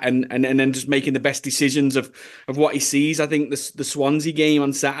like that, and then just making the best decisions of what he sees. I think the Swansea game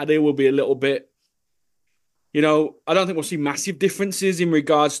on Saturday will be a little bit. I don't think we'll see massive differences in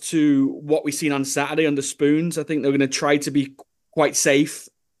regards to what we've seen on Saturday under Spoons. I think they're going to try to be quite safe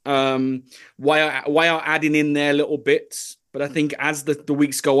while adding in their little bits. But I think as the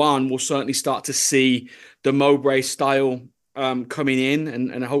weeks go on, we'll certainly start to see the Mowbray style coming in,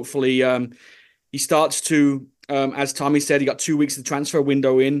 and hopefully he starts to, as Tommy said, he got 2 weeks of the transfer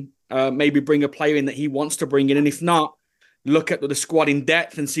window in, maybe bring a player in that he wants to bring in. And if not, look at the squad in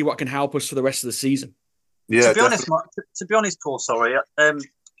depth and see what can help us for the rest of the season. Yeah, to be honest, Paul, sorry. A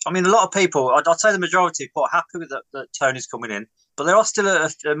lot of people, I'd say the majority are quite happy with that Tony's coming in, but there are still a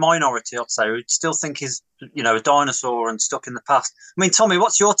minority, I'd say, who still think he's, a dinosaur and stuck in the past. I mean, Tommy,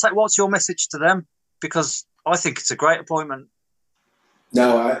 what's your message to them? Because I think it's a great appointment.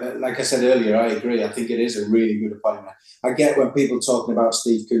 No, like I said earlier, I agree. I think it is a really good appointment. I get when people talking about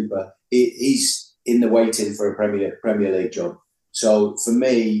Steve Cooper, he's in the waiting for a Premier League job. So for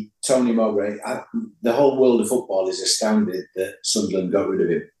me, Tony Mowbray, the whole world of football is astounded that Sunderland got rid of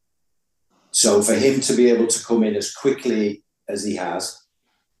him. So for him to be able to come in as quickly as he has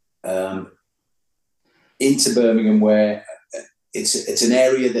into Birmingham, where it's an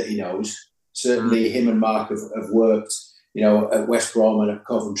area that he knows. Certainly, him and Mark have worked, at West Brom and at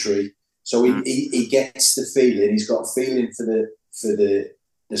Coventry. So he gets the feeling. He's got a feeling for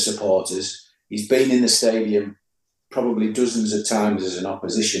the supporters. He's been in the stadium probably dozens of times as an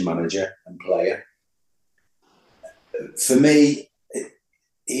opposition manager and player. For me,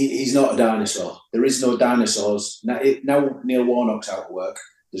 he's not a dinosaur. There is no dinosaurs. Now Neil Warnock's out of work,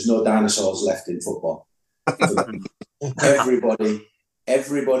 there's no dinosaurs left in football.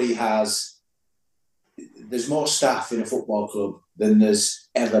 Everybody has... There's more staff in a football club than there's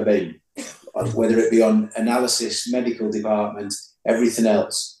ever been, whether it be on analysis, medical department, everything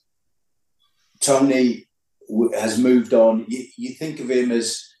else. Tony has moved on. You think of him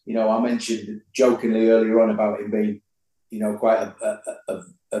as, I mentioned jokingly earlier on about him being, quite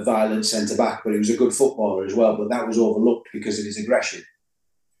a violent centre-back, but he was a good footballer as well, but that was overlooked because of his aggression.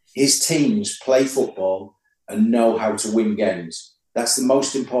 His teams play football and know how to win games. That's the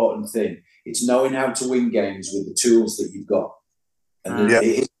most important thing. It's knowing how to win games with the tools that you've got. And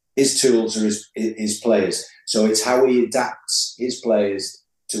his tools are his players. So it's how he adapts his players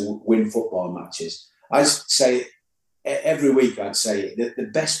to win football matches. I say every week, I'd say that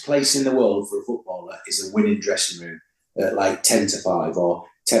the best place in the world for a footballer is a winning dressing room at like 10 to 5 or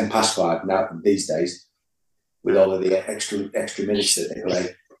 10 past 5 now these days, with all of the extra minutes that they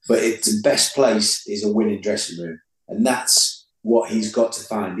play. But the best place is a winning dressing room. And that's what he's got to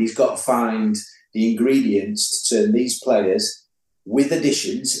find. He's got to find the ingredients to turn these players, with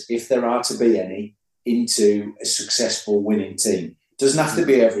additions, if there are to be any, into a successful winning team. It doesn't have to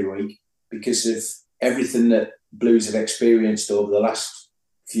be every week, because of everything that Blues have experienced over the last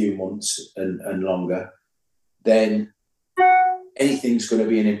few months and longer, then anything's going to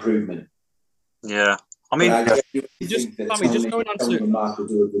be an improvement. Yeah. I mean, just going on to Mark will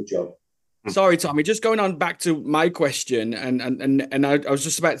do a good job. Sorry, Tommy, just going on back to my question, and I was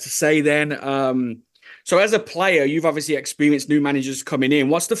just about to say then, so as a player, you've obviously experienced new managers coming in.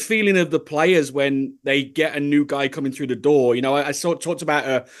 What's the feeling of the players when they get a new guy coming through the door? I talked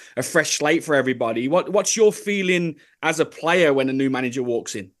about a fresh slate for everybody. What's your feeling as a player when a new manager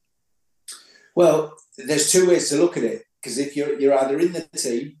walks in? Well, there's two ways to look at it, because if you're either in the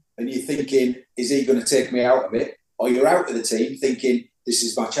team and you're thinking, is he going to take me out of it? Or you're out of the team thinking, this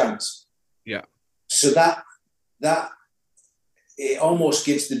is my chance. Yeah. So that it almost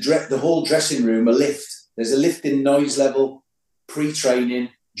gives the whole dressing room a lift. There's a lift in noise level, pre-training,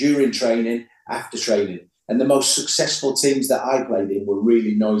 during training, after training. And the most successful teams that I played in were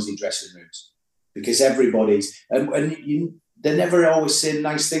really noisy dressing rooms, because everybody's they're never always saying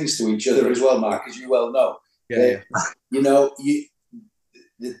nice things to each other as well, Mark, as you well know. Yeah.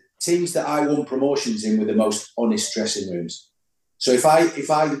 The teams that I won promotions in were the most honest dressing rooms. So if I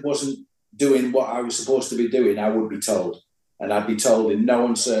wasn't doing what I was supposed to be doing, I would be told. And I'd be told in no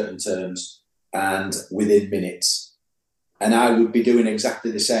uncertain terms and within minutes. And I would be doing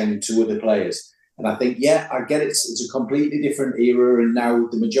exactly the same to other players. And I think, I get it. It's a completely different era. And now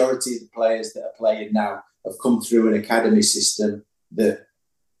the majority of the players that are playing now have come through an academy system that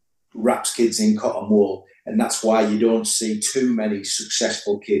wraps kids in cotton wool, and that's why you don't see too many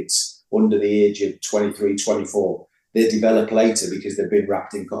successful kids under the age of 23, 24. They develop later because they've been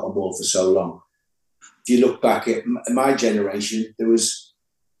wrapped in cotton wool for so long. If you look back at my generation, there was,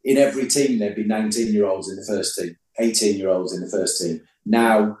 in every team, there'd be 19-year-olds in the first team, 18-year-olds in the first team.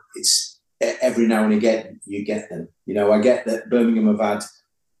 Now, it's every now and again you get them. You know, I get that Birmingham have had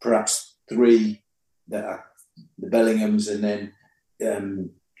perhaps 3 that are the Bellinghams and then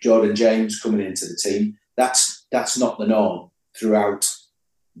Jordan James coming into the team. That's not the norm throughout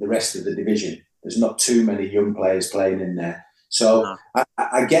the rest of the division. There's not too many young players playing in there. So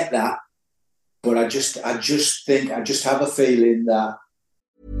I get that, but I just have a feeling that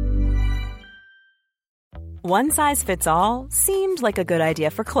One size fits all seemed like a good idea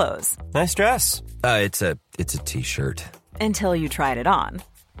for clothes. Nice dress. It's a t-shirt. Until you tried it on.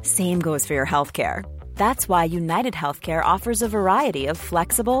 Same goes for your healthcare. That's why United Healthcare offers a variety of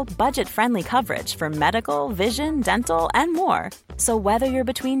flexible, budget-friendly coverage for medical, vision, dental, and more. So whether you're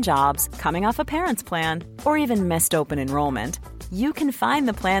between jobs, coming off a parent's plan, or even missed open enrollment, you can find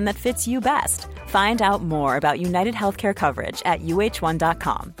the plan that fits you best. Find out more about United Healthcare coverage at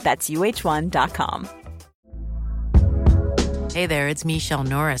uh1.com. That's uh1.com. Hey there, it's Michelle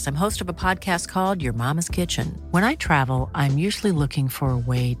Norris. I'm host of a podcast called Your Mama's Kitchen. When I travel, I'm usually looking for a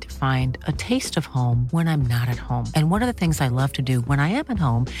way to find a taste of home when I'm not at home. And one of the things I love to do when I am at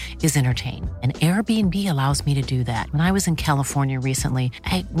home is entertain. And Airbnb allows me to do that. When I was in California recently,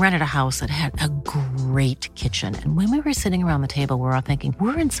 I rented a house that had a great kitchen. And when we were sitting around the table, we were all thinking,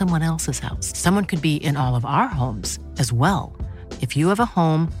 we're in someone else's house. Someone could be in all of our homes as well. If you have a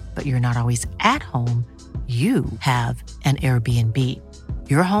home, but you're not always at home, you have an Airbnb.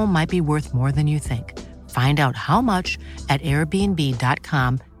 Your home might be worth more than you think. Find out how much at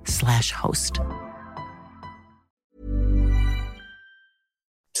airbnb.com/host.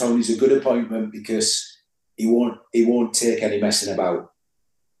 Tony's a good appointment because he won't take any messing about.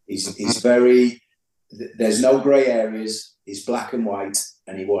 He's very, there's no grey areas. He's black and white,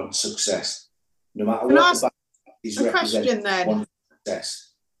 and he wants success. No matter what he's representing, he wants success.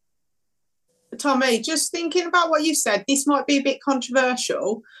 Tommy, just thinking about what you said, this might be a bit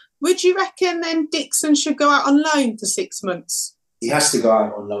controversial. Would you reckon then Dixon should go out on loan for 6 months? He has to go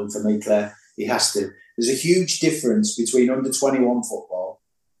out on loan for me, Claire. He has to. There's a huge difference between under-21 football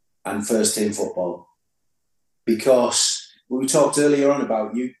and first-team football. Because we talked earlier on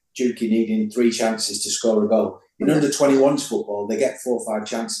about you, Dukey, needing 3 chances to score a goal. In under-21s football, they get 4 or 5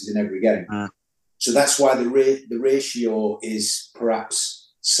 chances in every game. So that's why the ratio is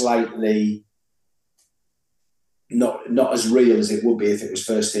perhaps slightly not as real as it would be if it was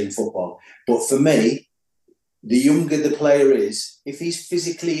first team football. But for me, the younger the player is, if he's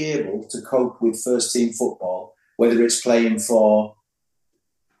physically able to cope with first team football, whether it's playing for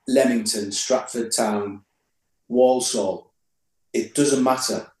Leamington, Stratford Town, Walsall, it doesn't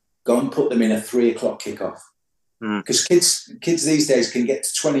matter. Go and put them in a 3 o'clock kickoff. Because kids these days can get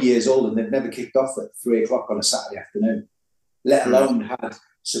to 20 years old and they've never kicked off at 3 o'clock on a Saturday afternoon, let alone had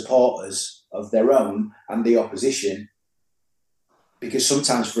supporters of their own and the opposition, because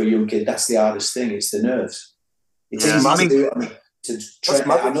sometimes for a young kid that's the hardest thing. It's the nerves. It's easy to do it to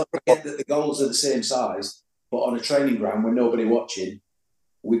train. I know that the goals are the same size, but on a training ground with nobody watching,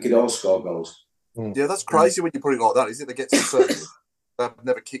 we could all score goals. Yeah, that's crazy when you put it like that, isn't it? They get to certain they've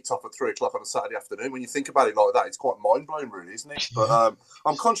never kicked off at 3 o'clock on a Saturday afternoon. When you think about it like that, it's quite mind-blowing, really, isn't it? But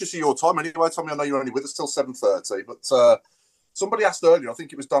I'm conscious of your time anyway, Tommy. I know you're only with us till 7:30, but somebody asked earlier, I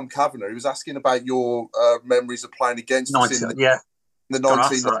think it was Dom Kavanagh, he was asking about your memories of playing against us in the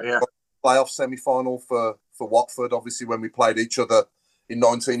 19 playoff semi-final for Watford, obviously, when we played each other in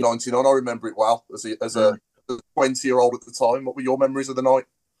 1999. I remember it well as a 20-year-old at the time. What were your memories of the night?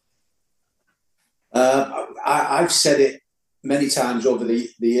 I've said it many times over the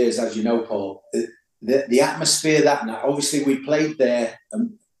years, as you know, Paul. The atmosphere that night, obviously we played there.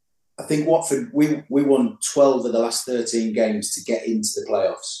 I think Watford, we won 12 of the last 13 games to get into the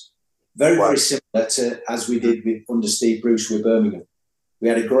playoffs. Very similar to as we did under Steve Bruce with Birmingham. We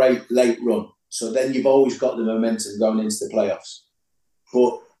had a great late run. So then you've always got the momentum going into the playoffs.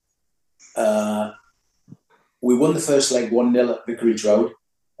 But we won the first leg 1-0 at Vicarage Road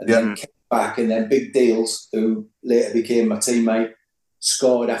and then came back, and then Big Deals, who later became my teammate,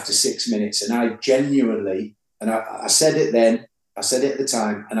 scored after 6 minutes. And I genuinely, and I said it then, I said it at the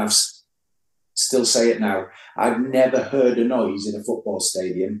time, and I've still say it now. I've never heard a noise in a football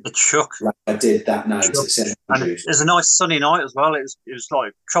stadium. It shook like I did that night at St. Andrews. It was a nice sunny night as well. It was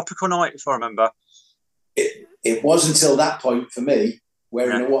like a tropical night, if I remember. It was until that point for me,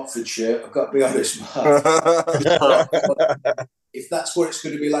 wearing a Watford shirt. I've got to be honest, Mark. if that's what it's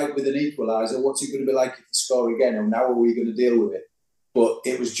going to be like with an equaliser, what's it going to be like if you score again? And how are we going to deal with it? But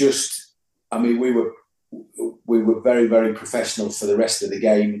it was just, I mean, we were very, very professional for the rest of the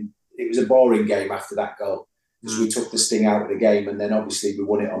game. It was a boring game after that goal because we took the sting out of the game, and then obviously we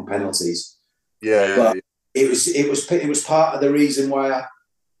won it on penalties. But it was part of the reason why I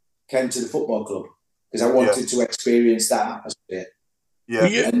came to the football club, because I wanted to experience that atmosphere.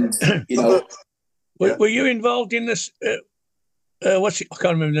 Yeah, and, were you involved in this? I can't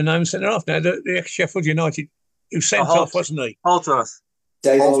remember the name. Centre off now. The ex-Sheffield United who sent off, wasn't he? Holdsworth.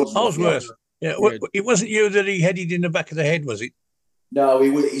 Dave Holdsworth. Yeah. It wasn't you that he headed in the back of the head, was it? No,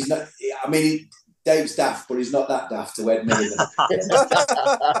 he's not. I mean, Dave's daft, but he's not that daft to head me.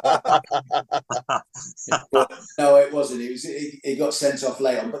 But no, it wasn't. He got sent off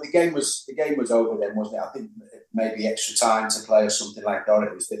late on, but the game was over then, wasn't it? I think maybe extra time to play or something like that.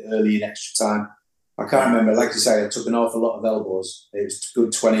 It was a bit early in extra time. I can't remember. Like I say, I took an awful lot of elbows. It was a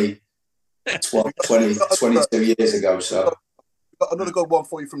good 22 years ago. So. Got another good one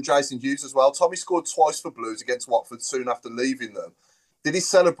for you from Jason Hughes as well. Tommy scored twice for Blues against Watford soon after leaving them. Did he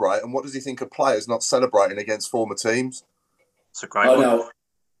celebrate, and what does he think of players not celebrating against former teams? It's a great one. No.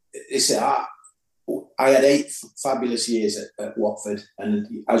 Listen, I had 8 fabulous years at Watford, and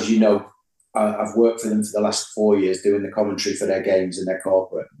as you know, I've worked for them for the last 4 years doing the commentary for their games and their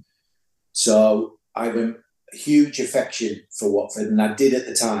corporate. So I have a huge affection for Watford, and I did at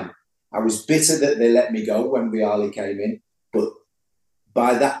the time. I was bitter that they let me go when Vialli came in, but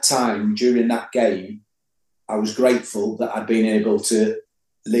by that time, during that game, I was grateful that I'd been able to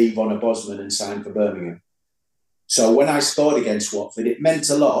leave on a Bosman and sign for Birmingham. So when I scored against Watford, it meant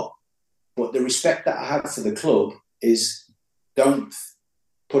a lot, but the respect that I have for the club is don't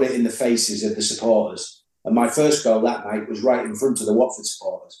put it in the faces of the supporters. And my first goal that night was right in front of the Watford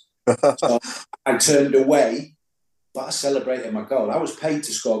supporters. So I turned away, but I celebrated my goal. I was paid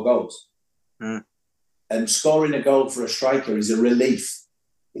to score goals. And scoring a goal for a striker is a relief.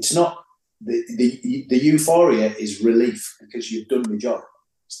 It's not, the euphoria is relief because you've done your job.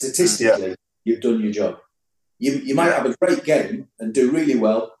 Statistically, you've done your job. You might have a great game and do really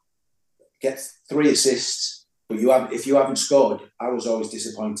well, get 3 assists, but if you haven't scored, I was always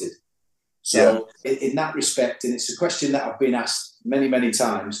disappointed. So in that respect, and it's a question that I've been asked many, many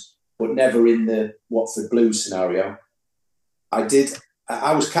times, but never in the Watford Blues scenario. I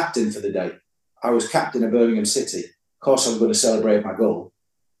was captain for the day. I was captain of Birmingham City. Of course, I'm going to celebrate my goal,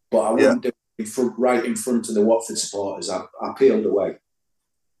 but I wouldn't do it right in front of the Watford supporters. I peeled away.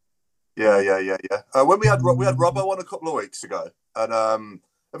 Yeah. When we had Robbo on a couple of weeks ago, and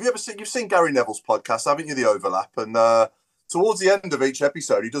have you ever seen? You've seen Gary Neville's podcast, haven't you? The Overlap, and towards the end of each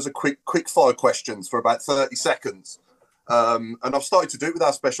episode, he does a quick fire questions for about 30 seconds, and I've started to do it with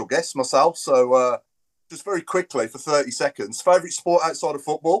our special guests myself. So just very quickly for 30 seconds, favourite sport outside of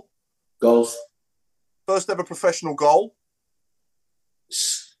football? Golf. First ever professional goal?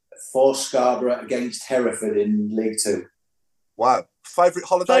 For Scarborough against Hereford in League Two. Wow. Favourite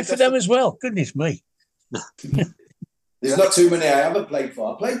holiday? Played for them as well. Goodness me. There's not too many I haven't played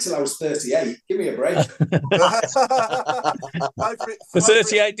for. I played till I was 38. Give me a break. For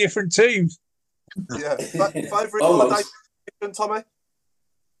 38 different teams. Yeah. Favourite holiday, Tommy?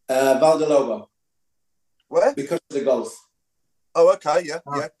 Valdelobo. Where? Because of the golf. Oh, okay, yeah.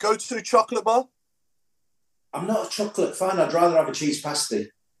 Go to chocolate bar? I'm not a chocolate fan. I'd rather have a cheese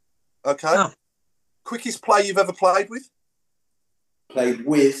pasty. Okay. Oh. Quickest play you've ever played with? Played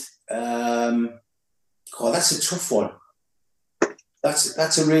with? That's a tough one.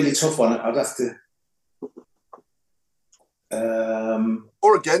 That's a really tough one. I'd have to...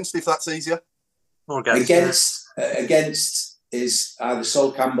 or against, if that's easier. Or against is either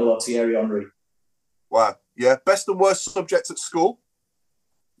Sol Campbell or Thierry Henry. Wow. Yeah. Best and worst subjects at school?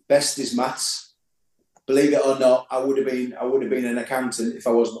 Best is maths. Believe it or not, I would have been an accountant if I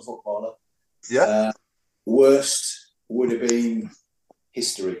wasn't a footballer. Yeah. Worst would have been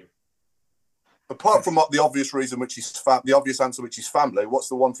history. Apart from the obvious reason, which is the obvious answer, which is family, what's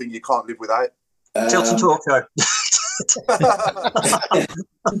the one thing you can't live without? Tilton Talk Show.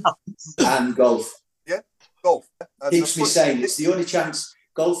 And golf. Yeah, golf. Keeps me sane. It's the only chance.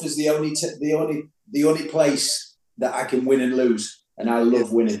 Golf is the only place that I can win and lose, and I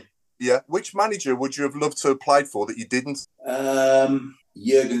love winning. Yeah. Which manager would you have loved to have played for that you didn't?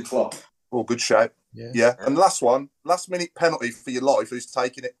 Jurgen Klopp. Oh, good shout. Yeah. And last minute penalty for your life. Who's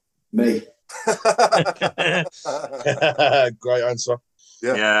taking it? Me. Great answer.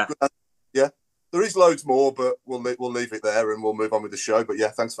 Yeah. There is loads more, but we'll leave it there and we'll move on with the show. But yeah,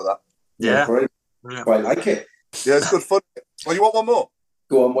 thanks for that. Yeah. Quite like it. Yeah, it's good fun. Well, you want one more?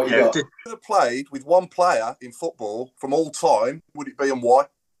 Go on, what you got? If you had played with one player in football from all time, would it be and why?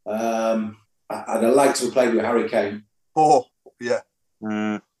 I'd have liked to have played with Harry Kane. Oh, yeah.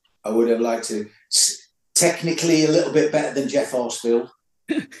 I would have liked to. Technically, a little bit better than Jeff Horsfield.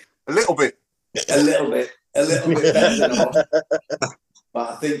 A little bit. A little bit better than Horse.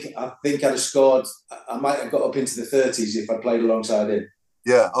 But I think I'd have scored. I might have got up into the 30s if I played alongside him.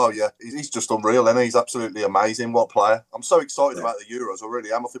 Yeah, he's just unreal, and he's absolutely amazing. What player! I'm so excited about the Euros. I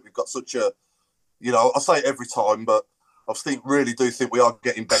really am. I think we've got such a, I say it every time, but I really do think we are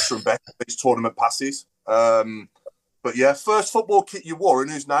getting better and better as each tournament passes. But yeah, first football kit you wore,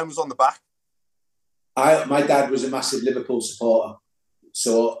 and whose name was on the back? My dad was a massive Liverpool supporter,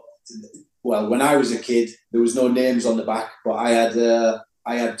 so when I was a kid, there was no names on the back, but I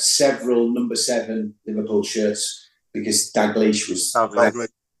had several number 7 Liverpool shirts. Because Dalglish was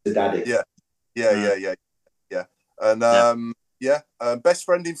the daddy. Yeah. And best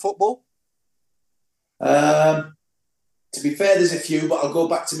friend in football? To be fair, there's a few, but I'll go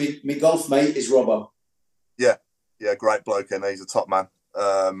back to me golf mate is Robbo. Yeah, great bloke, and he's a top man.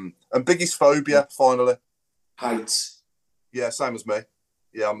 And biggest phobia, finally? Heights. Yeah, same as me.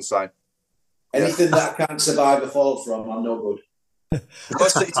 Yeah, I'm the same. Anything that I can't survive a fall from, I'm no good.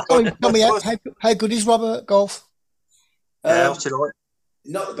 Tell me, how good is Robbo at golf? What's it like?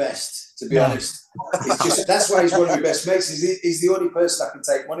 Not the best, to be honest. It's just that's why he's one of my best mates. He's the only person I can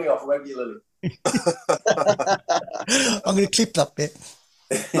take money off regularly. I'm going to clip that bit.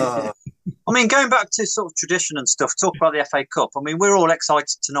 I mean, going back to sort of tradition and stuff, talk about the FA Cup. I mean, we're all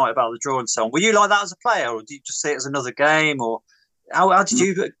excited tonight about the draw and so on. Were you like that as a player, or do you just see it as another game, or how did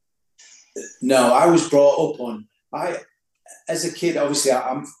you? No, I was brought up on. As a kid, obviously,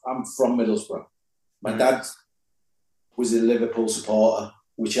 I'm from Middlesbrough. My dad was a Liverpool supporter,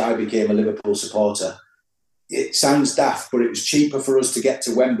 which I became a Liverpool supporter. It sounds daft, but it was cheaper for us to get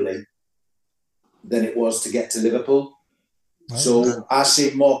to Wembley than it was to get to Liverpool. Oh, so I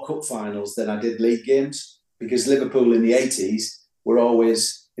see more cup finals than I did league games, because Liverpool in the 80s were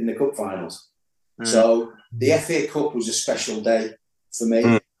always in the cup finals. So the FA Cup was a special day for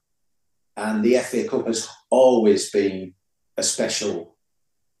me. And the FA Cup has always been a special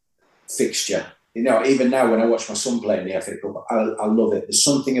fixture. Even now when I watch my son play in the FA Cup, I love it. There's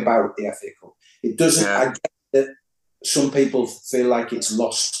something about the FA Cup. It doesn't. I get that some people feel like it's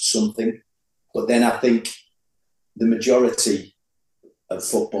lost something, but then I think the majority of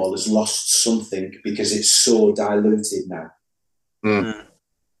football has lost something because it's so diluted now.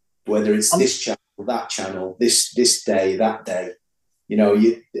 Whether it's this channel, this day, that day.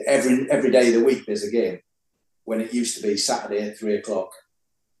 Every day of the week there's a game, when it used to be Saturday at 3:00.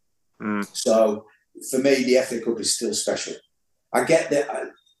 So for me, the FA Cup is still special. I get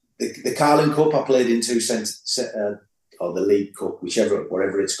that the Carling Cup I played in or the League Cup,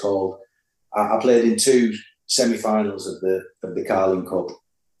 whatever it's called. I played in 2 semi-finals of the Carling Cup,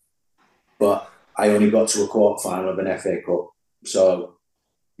 but I only got to a quarter final of an FA Cup. So,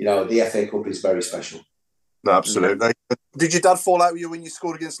 the FA Cup is very special. No, absolutely. Did your dad fall out with you when you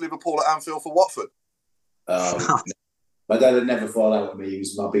scored against Liverpool at Anfield for Watford? My dad had never fall out with me. He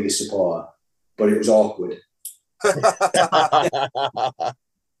was my biggest supporter, but it was awkward.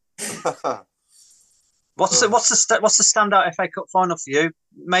 What's the standout FA Cup final for you?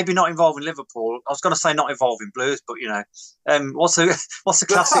 Maybe not involving Liverpool. I was going to say not involving Blues, but what's the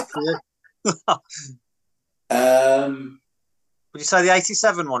classic for you? Would you say the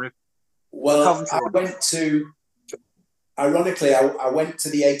 '87 one? Well, ironically, I went to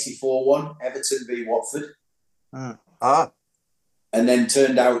the '84 one, Everton v Watford. And then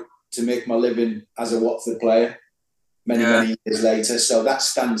turned out to make my living as a Watford player many years later. So that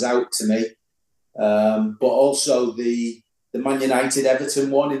stands out to me. But also the Man United Everton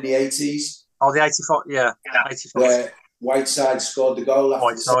one in the 80s. Oh, the 84, yeah. 85. Where Whiteside scored the goal.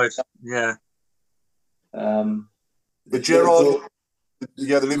 Whiteside, yeah. The Gerrard,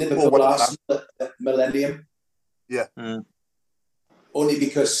 the Liverpool Arsenal Millennium. Yeah. Only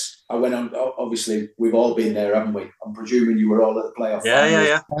because I went on. Obviously, we've all been there, haven't we? I'm presuming you were all at the playoff.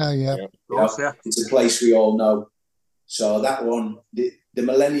 Yeah. Oh, yeah. Of course, yeah. It's a place we all know. So that one, the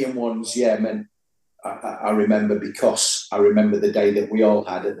Millennium ones, man, I remember, because I remember the day that we all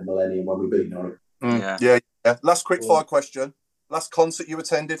had at the Millennium when we beat Norwich. Yeah. Last quick fire question. Last concert you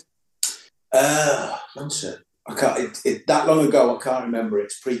attended? Concert. I can't. That long ago, I can't remember.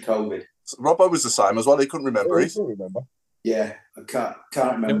 It's pre-COVID. Robbo was the same as well. He couldn't remember. I couldn't remember. Yeah, I can't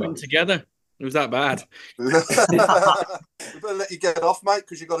remember. They went together. It was that bad. We better let you get off, mate,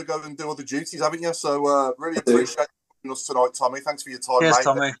 because you've got to go and do other duties, haven't you? So really appreciate you us tonight, Tommy. Thanks for your time, Cheers, mate.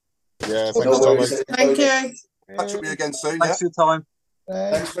 Tommy. Yeah, thanks, Tommy. Thank you. Catch up with you again soon. Thanks for your time.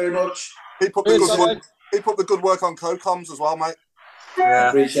 Thanks very much. Keep up the good work on co-coms as well, mate. Yeah.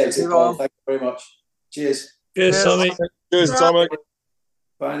 Appreciate it, Paul. Thank you very much. Cheers. Cheers, Tommy. Cheers, Tommy.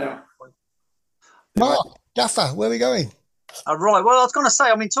 Bye now. Mark, Gaffer, where are we going? Right. Well, I was going to say,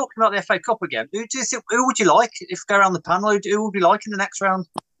 I mean, talking about the FA Cup again, who would you like if go around the panel? Who would you like in the next round?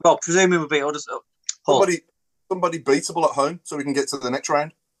 Well, presuming would be others. Somebody beatable at home, so we can get to the next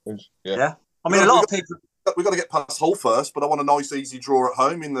round. Yeah. I mean, a lot of people. We've got to get past Hull first, but I want a nice, easy draw at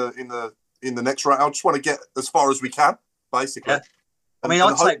home in the next round. I just want to get as far as we can, basically. Yeah. I mean,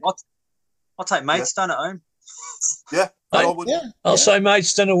 I'll take Maidstone at home. Yeah, I'll say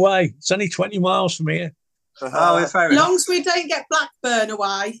Maidstone away. It's only 20 miles from here. As long as we don't get Blackburn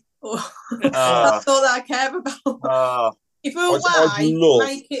away, that's all that I care about. If we're away,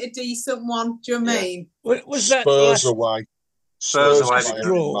 make it a decent one. Do you know what I mean? Was that Spurs away? Spurs away.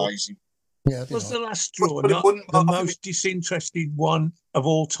 Amazing. Yeah, was the last draw not the most disinterested one of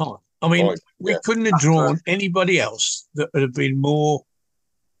all time? I mean, we couldn't have drawn anybody else that would have been more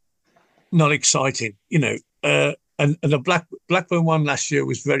not exciting, you know. And the Blackburn one last year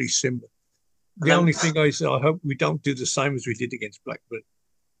was very similar. The only thing I say, I hope we don't do the same as we did against Blackburn.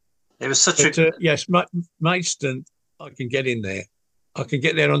 It was such yes, Maidstone, I can get in there. I can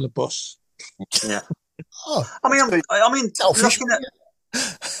get there on the bus. Yeah. I mean,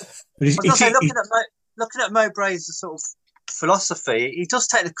 looking at Mowbray's sort of philosophy, he does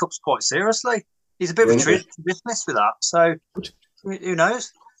take the cups quite seriously. He's a bit of a traditionalist with that. So who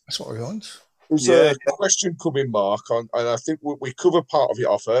knows? That's what we want. There's a question coming, Mark, and I think we covered part of it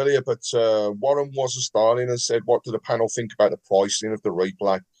off earlier, but Warren was a starling and said, what do the panel think about the pricing of the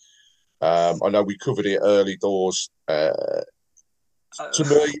replay? I know we covered it early doors. To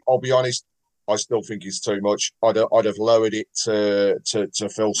me, I'll be honest, I still think it's too much. I'd have lowered it to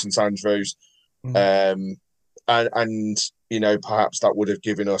Phil St Andrews. And you know, perhaps that would have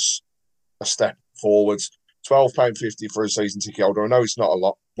given us a step forwards. £12.50 for a season ticket holder. I know it's not a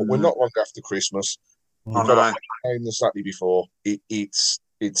lot, but we're not long after Christmas. We've got a game the Saturday before. It's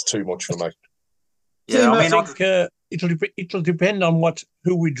too much for me. Yeah, I think it'll depend on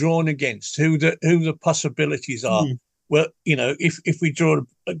who we're drawn against, who the possibilities are. Well, you know, if we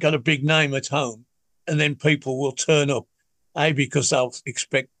got a big name at home, and then people will turn up, because they'll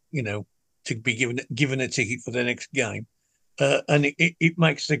expect, you know, to be given a ticket for the next game, and it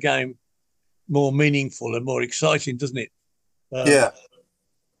makes the game more meaningful and more exciting, doesn't it?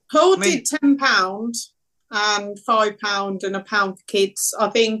 Hull did £10 and £5 and £1 for kids. I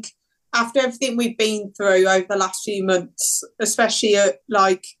think after everything we've been through over the last few months, especially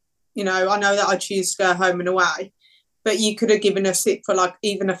like, you know, I know that I choose to go home and away, but you could have given us it for like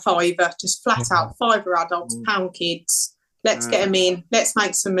even a £5, just flat out £5 adults, £1 kids. Let's get them in. Let's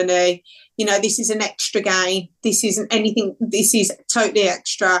make some money. You know, this is an extra game. This isn't anything. This is totally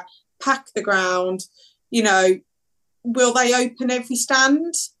extra. Pack the ground. You know, will they open every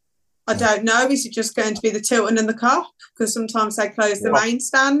stand? I don't know. Is it just going to be the Tilton and the Cup? Because sometimes they close the main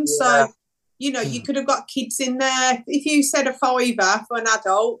stand. So, you know, you could have got kids in there. If you said a £5 for an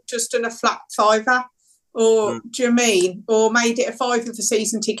adult, just done a flat £5. Or do you mean? Or made it a £5 for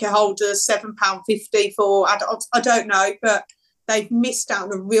season ticket holders, £7.50 for adults. I don't know, but they've missed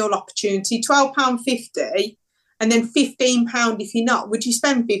out on a real opportunity. £12.50 and then £15 if you're not. Would you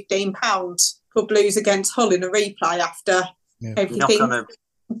spend £15 for Blues against Hull in a replay after everything?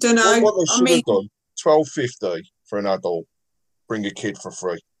 Don't know. What they should have done, £12.50 for an adult, bring a kid for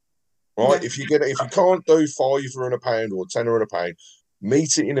free. Right? If you can't do £5 and £1 or £10 and £1,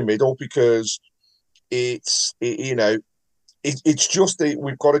 meet it in the middle, because it's just that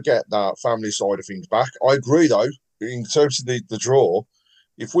we've got to get that family side of things back. I agree, though, in terms of the draw.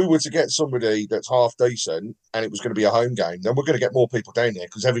 If we were to get somebody that's half decent and it was going to be a home game, then we're going to get more people down there,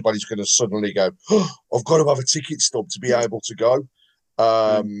 because everybody's going to suddenly go, I've got to have a ticket stub to be able to go.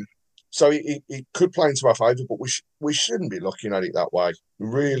 So it could play into our favour, but we shouldn't be looking at it that way. We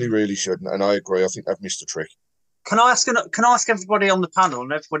really, really shouldn't. And I agree. I think they've missed a trick. Can I ask everybody on the panel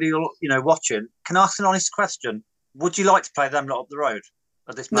and everybody watching? Can I ask an honest question? Would you like to play them lot up the road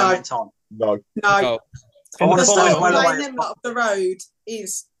at this moment in time? No. I want to say playing them lot up the road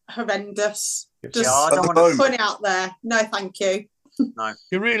is horrendous. Just I don't want to put it out there. No, thank you. No.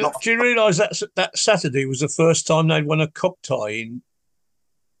 Do you realise that Saturday was the first time they'd won a cup tie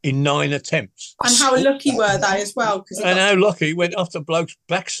in 9 attempts? And how lucky were they as well? How lucky he went off the bloke's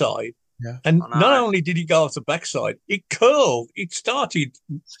backside. Yeah. And not only did he go off the backside, it curled. It started.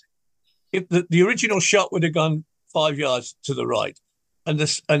 If the original shot would have gone 5 yards to the right, and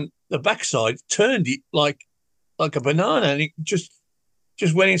the backside turned it like a banana, and it just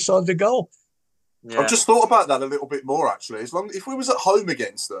went inside the goal. I've just thought about that a little bit more, actually. If we was at home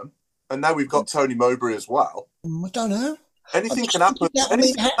against them, and now we've got Tony Mowbray as well. I don't know. Anything can happen. I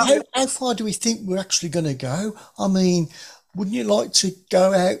mean, how far do we think we're actually going to go? I mean, wouldn't you like to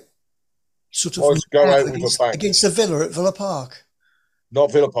go out against the Villa at Villa Park?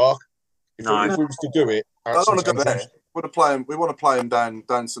 Not Villa Park. If we was to do it, I don't want to go there. We want to play them down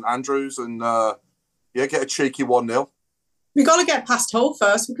St Andrews and get a cheeky 1-0. We got to get past Hull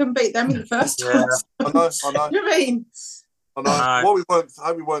first. We couldn't beat them in the first half. I know. You mean? I know. Well,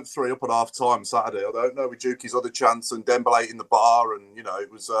 we weren't 3 up at half time Saturday. I don't know. With Juki's other chance and Dembele in the bar, and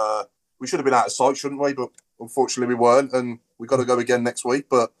it was we should have been out of sight, shouldn't we? But unfortunately, we weren't, and we got to go again next week.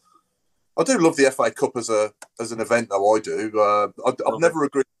 But I do love the FA Cup as an event, though. I do. I've never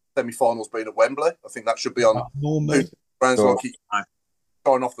agreed with semi-finals being at Wembley. I think that should be on grounds like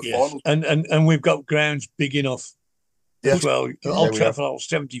going off the finals. And we've got grounds big enough as well. Old Trafford holds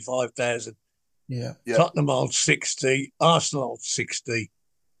 75,000. Yeah. Tottenham holds 60. Arsenal holds 60.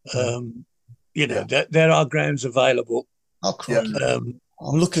 There are grounds available. I'm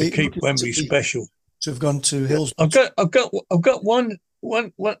looking to keep Wembley special. To have gone to Hills. I've got one.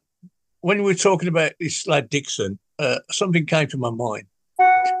 When we were talking about this lad Dixon, something came to my mind.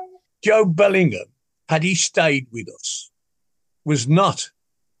 Joe Bellingham, had he stayed with us, was not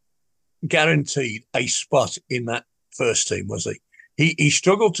guaranteed a spot in that first team, was he? He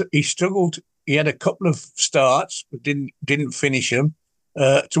struggled. He had a couple of starts, but didn't finish them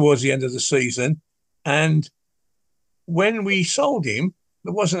towards the end of the season. And when we sold him,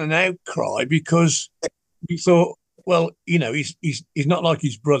 there wasn't an outcry because we thought, well, he's not like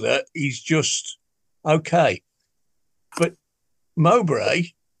his brother. He's just okay. But Mowbray,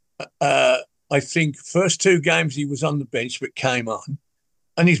 I think first 2 games he was on the bench but came on,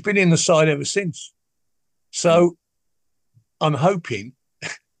 and he's been in the side ever since. So I'm hoping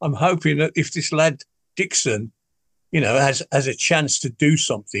that if this lad Dixon, has a chance to do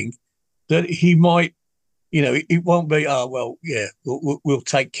something, that he might, it won't be, we'll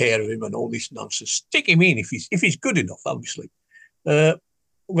take care of him and all this nonsense. Stick him in if he's good enough, obviously.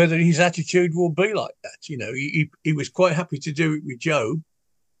 Whether his attitude will be like that, he was quite happy to do it with Joe.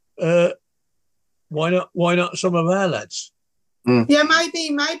 Why not some of our lads? Yeah,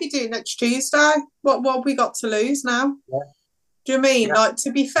 maybe do next Tuesday. What have we got to lose now? Yeah. Do you mean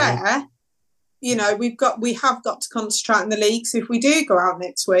to be fair? We have got to concentrate on the league. So if we do go out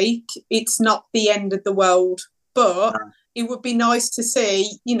next week, it's not the end of the world. But it would be nice to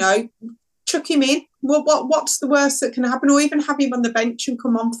see, chuck him in. Well, what's the worst that can happen? Or even have him on the bench and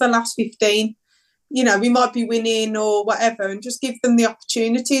come on for the last 15. We might be winning or whatever, and just give them the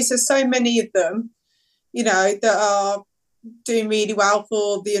opportunities. There's so many of them, that are doing really well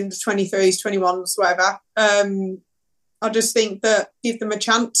for the under 23s, 21s, whatever. I just think that give them a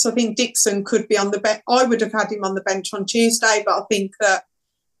chance. I think Dixon could be on the bench. I would have had him on the bench on Tuesday, but I think that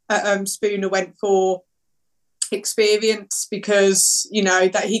Spooner went for experience because,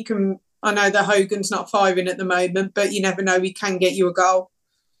 that he can. I know that Hogan's not firing at the moment, but you never know, he can get you a goal.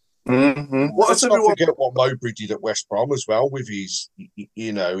 Mm-hmm. Let's not forget what Mowbray did at West Brom as well with his,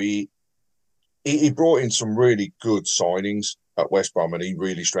 he brought in some really good signings at West Brom and he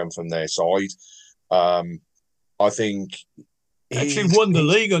really strengthened their side. I think actually won the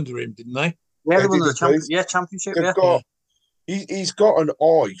league under him, didn't they? Yeah, they won the championship. He's got an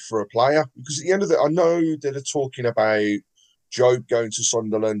eye for a player because at the end of it, I know that they're talking about Job going to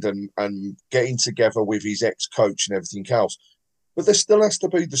Sunderland and getting together with his ex-coach and everything else, but there still has to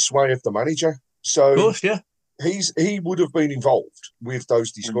be the sway of the manager. So, of course, yeah, he would have been involved with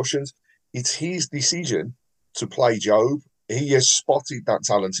those discussions. It's his decision to play Job. He has spotted that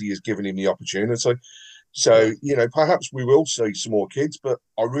talent. He has given him the opportunity. So, perhaps we will see some more kids, but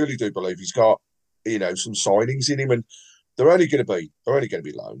I really do believe he's got, some signings in him, and they're only going to be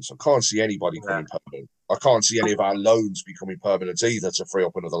loans. I can't see anybody coming permanent. I can't see any of our loans becoming permanent either to free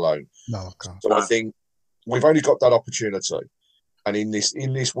up another loan. No, I can't. So I think we've only got that opportunity, and in this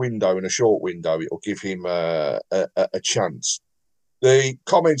window, in a short window, it'll give him a chance. The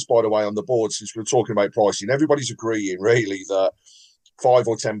comments, by the way, on the board, since we're talking about pricing, everybody's agreeing really that £5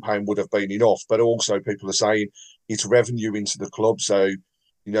 or £10 would have been enough, but also people are saying it's revenue into the club, so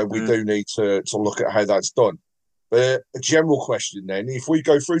we do need to look at how that's done. But a general question then, if we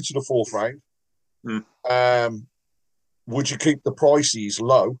go through to the fourth round, would you keep the prices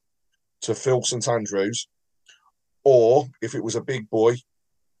low to fill St Andrews, or if it was a big boy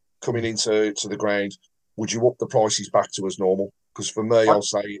coming into the ground, would you up the prices back to as normal? Because for me, I'll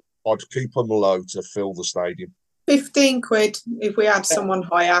say I'd keep them low to fill the stadium. 15 quid if we had someone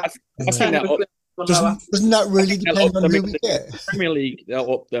higher. I think doesn't that really depend on who we get? Premier League,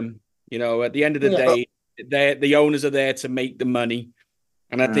 they'll up them You know, at the end of the day, the owners are there to make the money.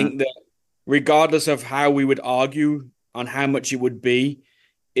 And I think that regardless of how we would argue on how much it would be,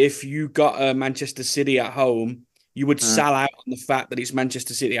 if you got Manchester City at home, you would sell out on the fact that it's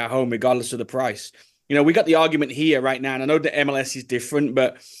Manchester City at home, regardless of the price. You know, we got the argument here right now, and I know the MLS is different,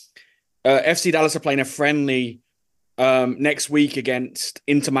 but FC Dallas are playing a friendly next week against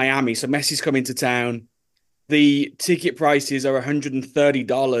Inter Miami. So Messi's coming to town. The ticket prices are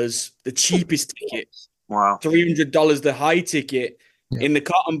 $130, the cheapest ticket. Wow. $300, the high ticket in the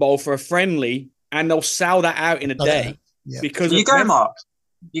Cotton Bowl for a friendly, and they'll sell that out in a day. Because you going, Mark?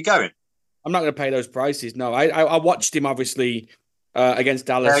 You going? I'm not going to pay those prices. No, I watched him obviously against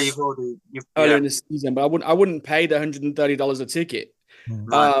Dallas earlier in the season, but I wouldn't pay the $130 a ticket.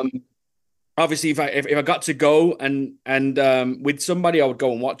 Right. Obviously, if I got to go and with somebody, I would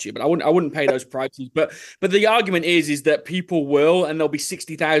go and watch it, but I wouldn't pay those prices. But the argument is that people will, and there'll be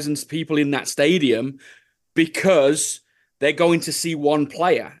 60,000 people in that stadium because they're going to see one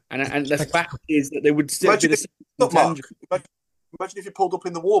player, and the fact is that they would still be the same. Imagine if you pulled up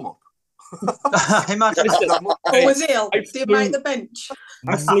in the warm up. Imagine. Or was ill? Did you make the bench?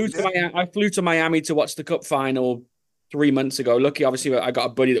 I flew to Miami to watch the Cup final 3 months ago. Lucky, obviously, I got a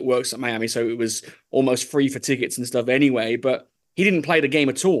buddy that works at Miami, so it was almost free for tickets and stuff anyway. But he didn't play the game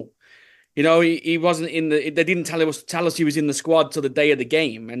at all. You know, he wasn't in the. They didn't tell us he was in the squad till the day of the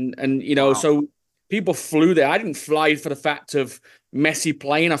game, and you know, so people flew there. I didn't fly for the fact of Messi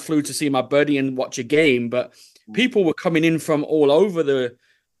playing. I flew to see my buddy and watch a game, but people were coming in from all over the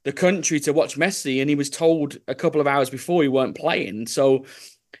country to watch Messi, and he was told a couple of hours before he weren't playing. So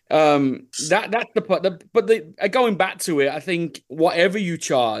that's the part. But going back to it, I think whatever you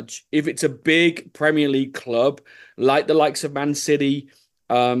charge, if it's a big Premier League club like the likes of Man City,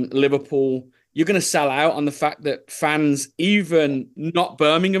 Liverpool, you're going to sell out on the fact that fans, even not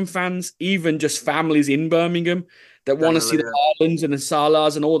Birmingham fans, even just families in Birmingham that want to see the Haalands and the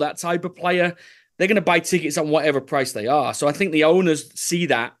Salahs and all that type of player, they're going to buy tickets on whatever price they are. So I think the owners see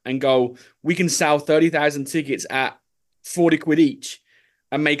that and go, we can sell 30,000 tickets at 40 quid each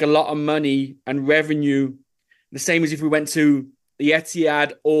and make a lot of money and revenue. The same as if we went to the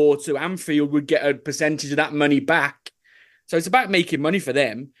Etihad or to Anfield, we'd get a percentage of that money back. So it's about making money for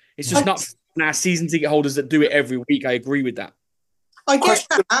them. It's just not our season ticket holders that do it every week. I agree with that. I get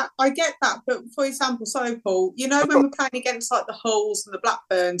that. But for example, sorry, Paul, you know, when we're playing against like the Hulls and the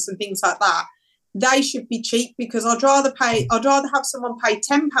Blackburns and things like that, they should be cheap because I'd rather have someone pay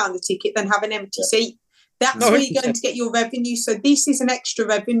 £10 a ticket than have an empty seat. That's where you're going to get your revenue. So this is an extra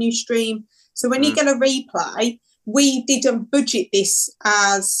revenue stream. So when you get a replay, we didn't budget this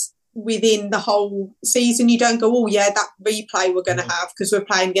as within the whole season. You don't go, oh yeah, that replay we're going to have because we're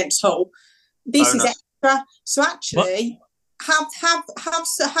playing against Hull. This is extra. So actually, have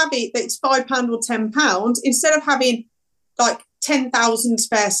it that it's £5 or £10 instead of having like 10,000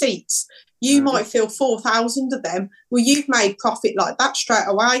 spare seats. You might fill 4,000 of them. Well, you've made profit like that straight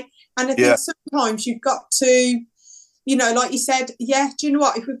away. And I think sometimes you've got to, you know, like you said, do you know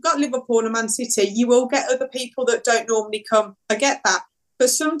what? If we've got Liverpool and Man City, you will get other people that don't normally come. I get that.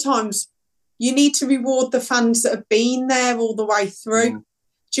 But sometimes you need to reward the fans that have been there all the way through.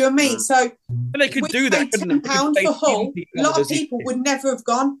 Do you know what I mean? So but they could do that. £10 for Hull. A lot of people would never have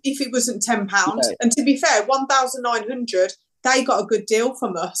gone if it wasn't £10. Yeah. And to be fair, 1,900, they got a good deal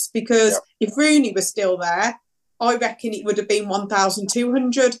from us because if Rooney was still there, I reckon it would have been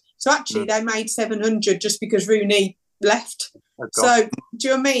 1,200. So actually, they made 700 just because Rooney left. So do you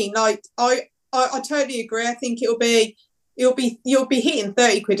know what I mean? Like I totally agree. I think you'll be hitting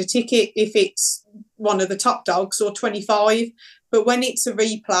 30 quid a ticket if it's one of the top dogs or 25. But when it's a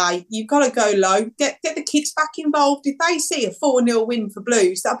replay, you've got to go low. Get the kids back involved. If they see a 4-0 win for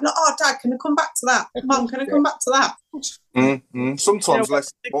Blues, they'll be like, oh, Dad, can I come back to that? Mum, can I come back to that? Sometimes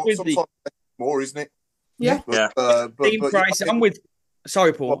less more, isn't it? Yeah. Same price.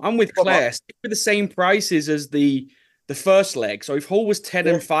 Sorry, Paul. I'm with Claire. Stick with the same prices as the first leg. So if Hull was 10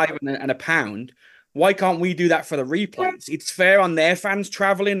 and 5 and a pound, why can't we do that for the replays? It's fair on their fans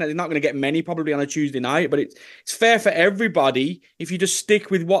traveling. They're not going to get many probably on a Tuesday night, but it's fair for everybody if you just stick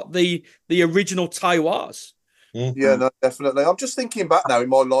with what the original tie was. Yeah, no, definitely. I'm just thinking back now in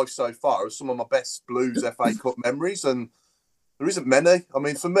my life so far of some of my best Blues FA Cup memories, and there isn't many. I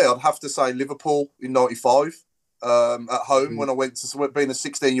mean, for me, I'd have to say Liverpool in '95 at home when I went to being a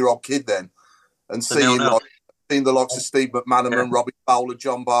 16-year-old kid then, and seeing the likes of Steve McManaman, Robbie Fowler,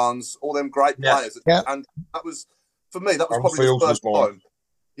 John Barnes, all them great players. And that was, for me, that was probably the first time.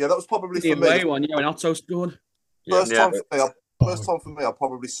 Yeah, that was probably for me. When Otto scored. First time for me, I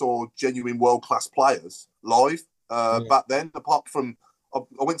probably saw genuine world-class players live back then, apart from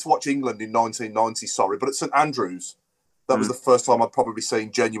I went to watch England in 1990, sorry, but at St Andrews, that was the first time I'd probably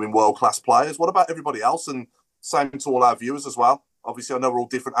seen genuine world-class players. What about everybody else? And same to all our viewers as well. Obviously, I know we're all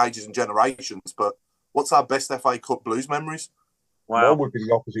different ages and generations, but what's our best FA Cup Blues memories? Wow. Mine would be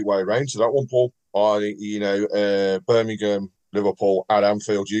the opposite way around to that one, Paul. Birmingham, Liverpool at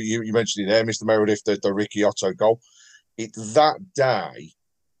Anfield. You mentioned it there, Mr. Meredith, the Ricky Otto goal. That day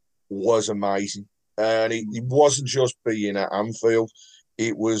was amazing. And it wasn't just being at Anfield.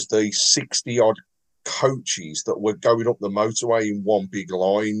 It was the 60-odd coaches that were going up the motorway in one big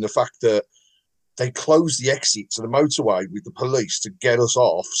line. The fact that they closed the exit to the motorway with the police to get us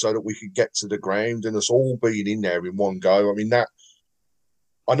off so that we could get to the ground, and us all being in there in one go. I mean, that,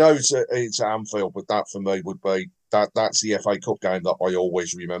 I know it's Anfield, but that for me would be that's the FA Cup game that I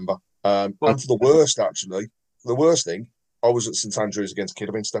always remember. And for the worst, actually, the worst thing, I was at St Andrews against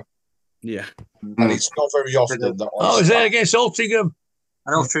Kidderminster. Yeah. And it's not very often that I was there against Altrincham.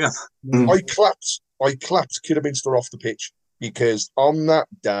 I clapped Kidderminster off the pitch because on that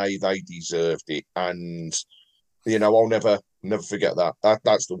day they deserved it, and I'll never forget that.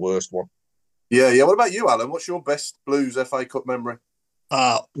 That's the worst one. Yeah. What about you, Alan? What's your best Blues FA Cup memory?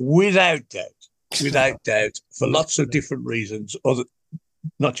 Without doubt, for lots of different reasons,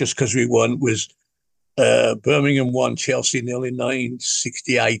 not just because we won, was Birmingham won, Chelsea 0 in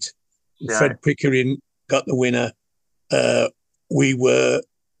 1968. Yeah. Fred Pickering got the winner. I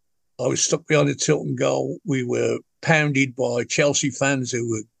was stuck behind the Tilton goal. We were pounded by Chelsea fans who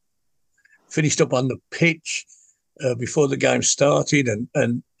were finished up on the pitch before the game started,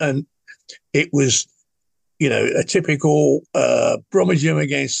 and it was, a typical Brummagem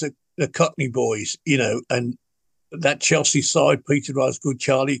against the Cockney boys, and that Chelsea side, Peter Osgood,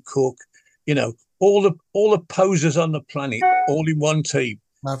 Charlie Cook, all the posers on the planet, all in one team.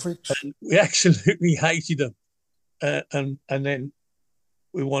 Mavericks. And we absolutely hated them. And then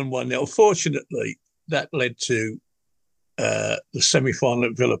we won 1-0. Fortunately, that led to the semi-final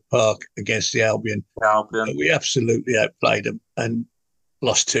at Villa Park against the Albion. We absolutely outplayed them and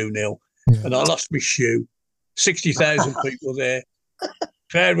lost 2-0. Yeah. And I lost my shoe. 60,000 people there.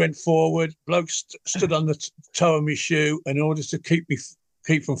 Crowd went forward. Bloke stood on the toe of my shoe. And in order to keep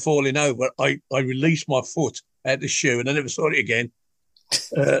from falling over, I released my foot out the shoe, and I never saw it again.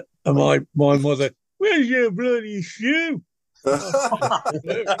 And my mother, where's your bloody shoe? That's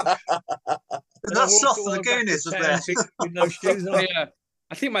soft for the Goonies, isn't there? With no shoes on. Yeah.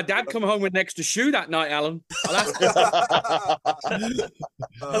 I think my dad come home with an extra shoe that night, Alan. And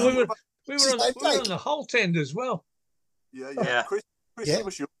we were on the Holt end as well. Yeah. Chris, what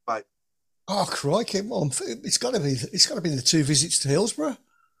was your mate? Oh crikey! Well, it's got to be the two visits to Hillsborough.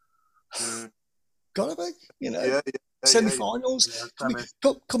 Got to be, semi-finals.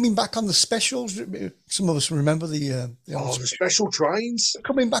 Coming back on the specials. Some of us remember the special trains.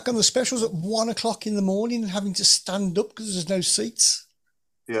 Coming back on the specials at 1:00 in the morning and having to stand up because there's no seats.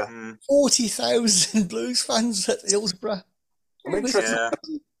 Yeah, 40,000 Blues fans at Hillsborough. I'm interested.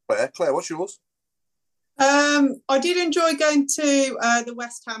 Claire, what's yours? I did enjoy going to the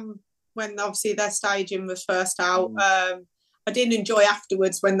West Ham when obviously their staging was first out. I did enjoy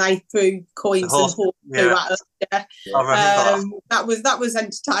afterwards when they threw coins and horse at us. Yeah. That was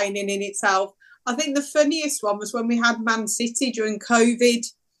entertaining in itself. I think the funniest one was when we had Man City during COVID.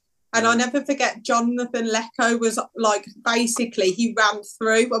 And I'll never forget, Jonathan Lecco was like, basically, he ran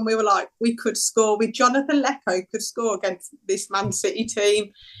through when we were like, we could score with Jonathan Lecco, could score against this Man City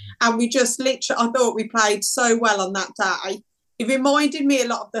team. And we just literally, I thought we played so well on that day. It reminded me a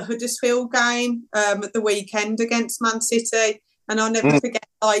lot of the Huddersfield game at the weekend against Man City. And I'll never forget,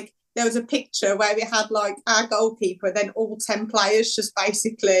 like, there was a picture where we had like our goalkeeper, then all 10 players just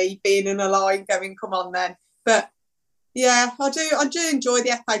basically being in a line going, come on then. But yeah, I do enjoy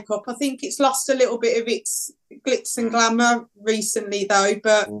the FA Cup. I think it's lost a little bit of its glitz and glamour recently, though.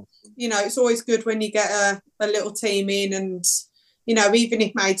 But, it's always good when you get a little team in and, even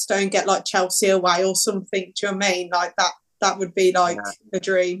if Maidstone get like Chelsea away or something, do you know what I mean? Like that would be like a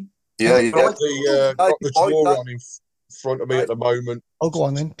dream. Yeah, you got the draw on in front of me at the moment. Oh, go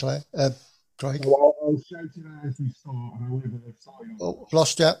on then, Claire. Craig. Well, I'll shout it out as we start. Oh,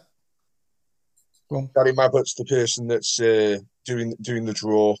 lost you. Gary Mabbutt's the person that's doing the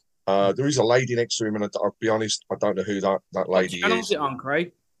draw. There is a lady next to him, and I'll be honest, I don't know who that lady is. Channel's it on,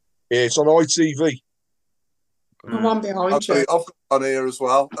 Craig? It's on ITV. The one behind you. I've got on here as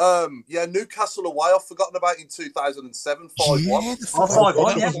well. Newcastle away. I've forgotten about in 2007. 5-1.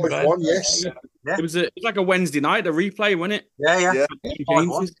 5-1. Yes. Yeah. It was like a Wednesday night. A replay, wasn't it? Yeah.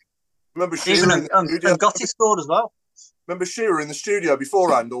 5-1. Remember Shearer and Gotti scored as well. Remember Shearer in the studio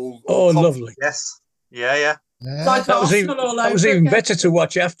beforehand? Lovely. Yes. Yeah. It's like That was Arsenal all even over again. better to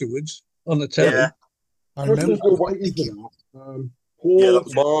watch afterwards on the telly. Yeah. I remember. Paul,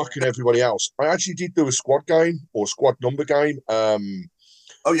 Mark, and everybody else. I actually did do a squad game or squad number game. Oh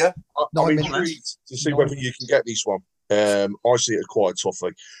yeah, I'm intrigued to see whether you can get this one. I see it quite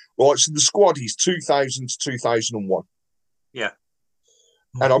toughly. Right, so the squad is 2000 to 2001. Yeah.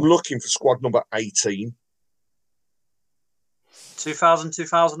 And I'm looking for squad number 18. 2000,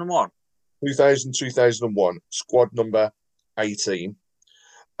 2001. 2000, 2001, squad number 18.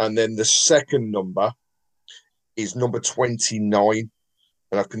 And then the second number is number 29.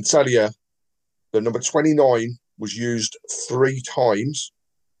 And I can tell you the number 29 was used 3 times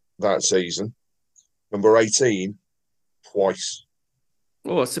that season. Number 18, twice.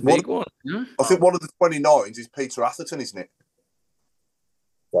 Oh, it's a big one. Yeah. I think one of the 29s is Peter Atherton, isn't it?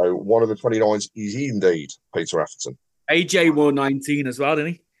 So one of the 29s is indeed Peter Atherton. AJ wore 19 as well,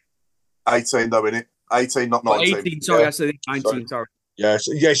 didn't he? 18 though, innit? 18, not 19. 18, sorry, I said 19, sorry.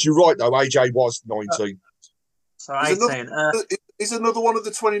 Yes, you're right though. AJ was 19. So 18. Is another one of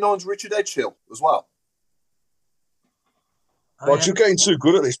the 29s Richard Edgehill as well? Right, you're getting too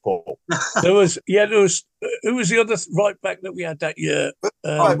good at this, Paul. There was who was the other right back that we had that year?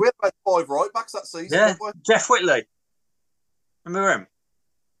 Right, we had about 5 right backs that season. Yeah, Jeff Whitley. Remember him?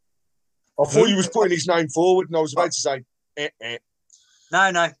 I thought you was putting his name forward, and I was about to say,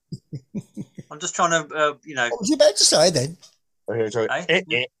 No. I'm just trying to, What was you about to say then? I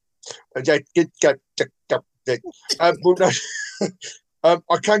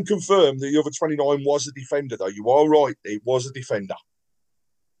can confirm that the other 29 was a defender, though. You are right. It was a defender.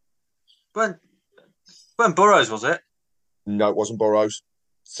 When Burrows, was it? No, it wasn't Burrows.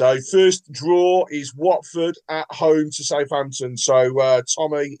 So first draw is Watford at home to Southampton. So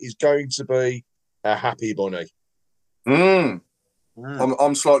Tommy is going to be a happy bunny. I'm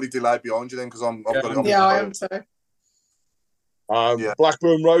slightly delayed behind you then because I've got it on. Yeah, I am too.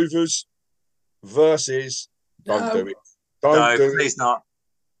 Blackburn Rovers versus. Don't do it. Don't do please it. Not.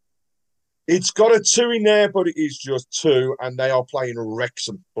 It's got a 2 in there, but it is just 2, and they are playing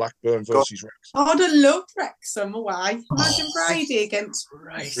Wrexham. Blackburn versus Wrexham. I'd have loved Wrexham away. Imagine Brady against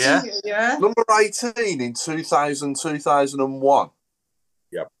Wrexham. Yeah. Number 18 in 2000, 2001.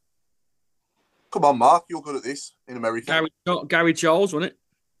 Yep. Come on, Mark. You're good at this in America. Gary Charles, wasn't it?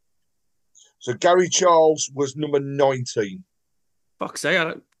 So Gary Charles was number 19. Fuck's sake, I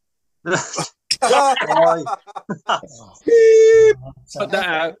don't... Put that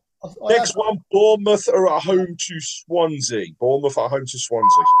out. Next one, Bournemouth are at home to Swansea. Bournemouth are home to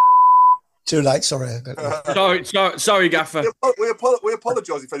Swansea. Too late, sorry. Sorry, Gaffer. We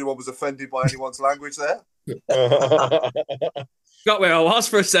apologise if anyone was offended by anyone's language there. Got where I was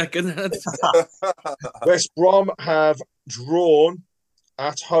for a second. West Brom have drawn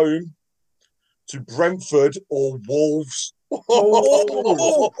at home to Brentford or Wolves.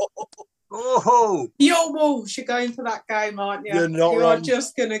 You're Wolves. You're going for that game, aren't you? You're not You're wrong.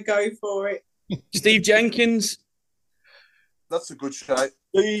 just going to go for it. Steve Jenkins. That's a good shout.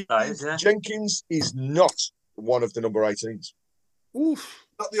 Steve Jenkins is not one of the number 18s. Oof.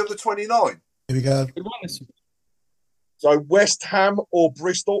 Not the other 29. Here we go. So West Ham or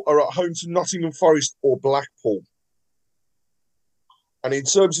Bristol are at home to Nottingham Forest or Blackpool. And in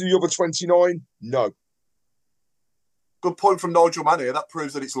terms of the other 29, no. Good point from Nigel Mann here. That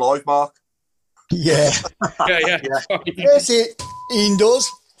proves that it's live, Mark. Yeah. yeah. That's it. Indoors.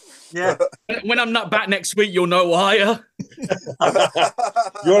 Yeah. When I'm not back next week, you'll know why.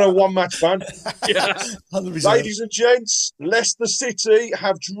 You're a one-match fan. Yeah. 100%. Ladies and gents, Leicester City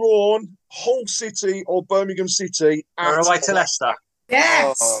have drawn Hull City or Birmingham City. We're away to Leicester.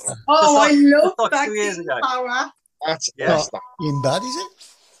 Yes. I love like that 2 years King ago. Power. At Yeah. Leicester. In bad, is it?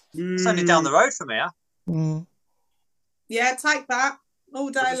 It's only down the road from here. Yeah, take that all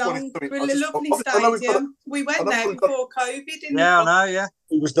day long. Really lovely I know stadium. We went there before COVID, didn't we? Yeah, I know, yeah.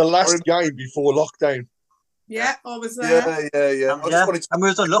 It was the last game before lockdown. Yeah, I was there. Yeah. I just wanted and we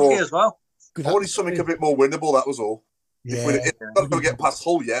was unlucky as well. I wanted something a bit more winnable, that was all. Yeah. It's not going to get past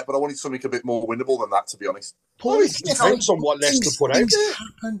Hull yet, but I wanted something a bit more winnable than that, to be honest. Paul, It depends on what Leicester put out. Things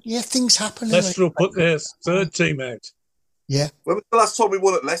happen. Yeah, things happen. Leicester will put their third team out. Yeah. When was the last time we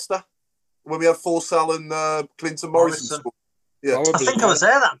won at Leicester? When we had Forsell and Clinton Morrison. Yeah. I think I was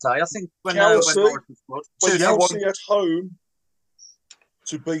there that day. I think when Morrison scored. Chelsea at home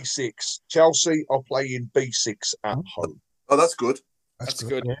to B6. Chelsea are playing B6 at home. Oh, that's good. That's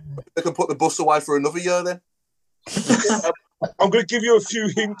good. Yeah. They can put the bus away for another year then. I'm going to give you a few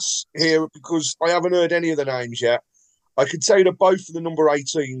hints here because I haven't heard any of the names yet. I can tell you that both of the number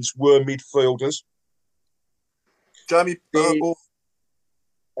 18s were midfielders. Jamie The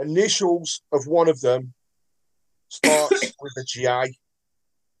initials of one of them Starts with a J.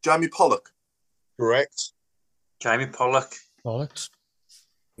 Jamie Pollock. Correct. Jamie Pollock. Bollocks.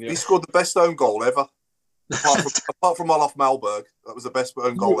 He scored the best own goal ever. Apart from Olaf Malberg. That was the best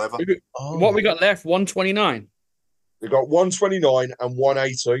own goal ever. What we got left? 129. We got 129 and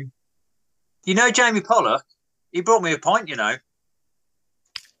 118. You know Jamie Pollock? He brought me a pint, you know.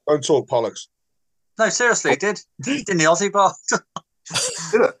 Don't talk Pollocks. No, seriously, he did. In the Aussie bar.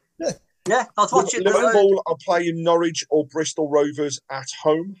 Did it? Yeah, I was watching the road. Liverpool are playing Norwich or Bristol Rovers at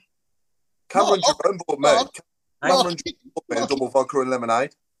home. Cameron Jerome bought me. Cameron Jerome bought me a double vodka and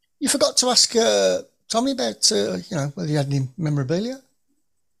lemonade. You forgot to ask Tommy about, whether he had any memorabilia.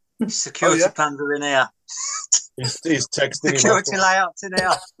 Security plans are in here. He's texting Security layouts in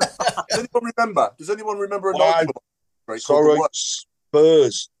here. Does anyone remember a Wow. nightclub? Sorry,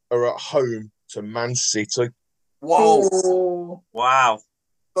 Spurs are at home to Man City. Whoa. Oh. Wow.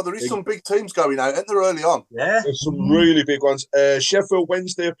 But there is some big teams going out, aren't there, early on? Yeah. There's some really big ones. Sheffield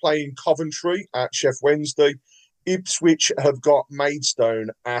Wednesday are playing Coventry at Sheff Wednesday. Ipswich have got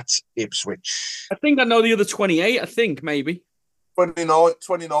Maidstone at Ipswich. I think I know the other 28, I think, maybe. 29.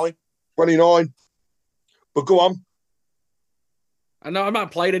 29. But go on. I know I'm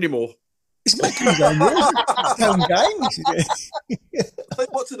not playing anymore. It's making his own rules. It's own game. I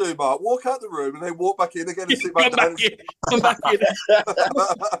think what to do, Mark. Walk out the room and then walk back in again and sit back down. Come back in.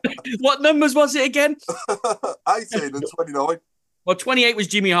 What numbers was it again? 18 and 29. Well, 28 was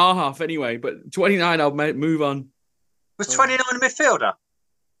Jimmy Harhalf anyway, but 29 I'll move on. Was 29 a midfielder?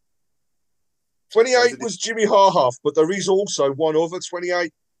 28 was Jimmy Harhalf, but there is also one other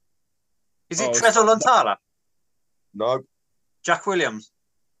 28. Is it Trezor Lantala? No. Jack Williams?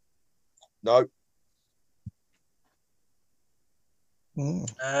 No.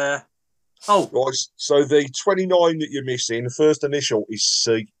 Right, so the 29 that you're missing, the first initial is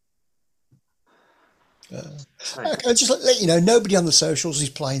C. Okay, just let you know, nobody on the socials is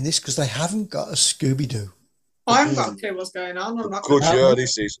playing this because they haven't got a Scooby-Doo. I haven't got a clue what's going on. I'm not Good year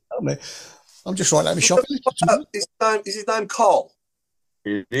this is. I'm just writing out my shopping list. Is his name Carl?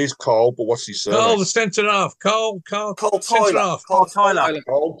 It is Carl, but what's his surname? Carl, the centre half. Carl Tyler. half. Carl Tyler.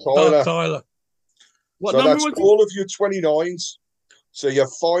 Carl Tyler. What So number that's was it? all of your 29s. So your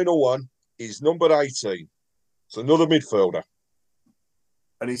final one is number 18. It's another midfielder.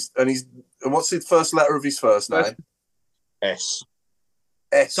 And what's the first letter of his first name? S.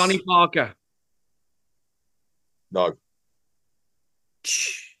 Sonny Parker. No.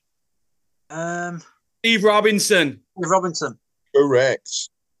 Steve Robinson. Correct.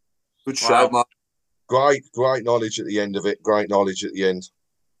 Good shout, Mark. Great knowledge at the end of it. Great knowledge at the end.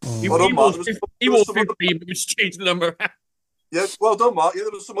 He was 15, but we changed the number. Yeah, well done, Mark. Yeah,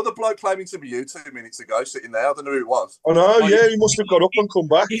 there was some other bloke claiming to be you 2 minutes ago sitting there. I don't know who it was. Oh, no, yeah, he must have got up and come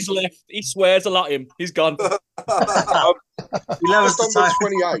back. He's left. He swears a lot, him. He's gone. Just number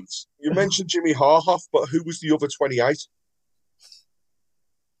 28. You mentioned Jimmy Harhoff, but who was the other 28?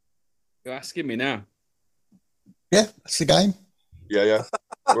 You're asking me now. Yeah, that's the game. Yeah.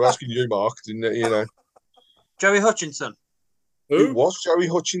 We're asking you, Mark, didn't it? You know. Joey Hutchinson. Who was Joey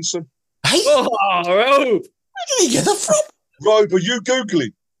Hutchinson? Hey! Oh, where did he get that from? Right, were you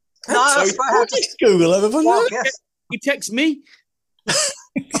Googling? No, that's What did Google ever done that? He texts me. I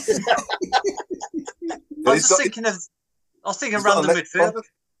was thinking random midfielder.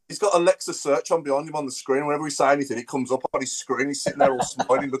 He's got Alexa search on behind him on the screen. Whenever we say anything, it comes up on his screen. He's sitting there all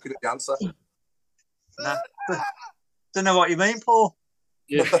smiling, looking at the answer. Nah. Don't know what you mean, Paul.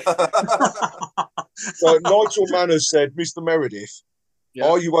 Yeah. So Nigel Manners said, Mr. Meredith,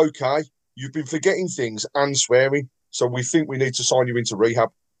 are you okay? You've been forgetting things and swearing, so we think we need to sign you into rehab.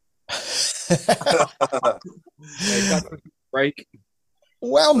 Break.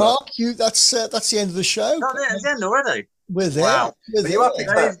 Well, Mark, that's the end of the show. It's the end already. We're there. Wow. We're Are you happy,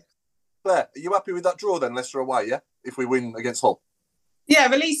 there. Claire? Are you happy with that draw then, Leicester away, yeah? If we win against Hull? Yeah,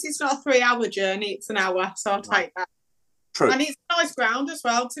 at least it's not a 3-hour journey, it's an hour, so I'll take that. True. And it's nice ground as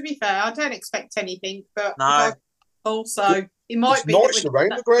well, to be fair. I don't expect anything, but No. also it might It's be nice around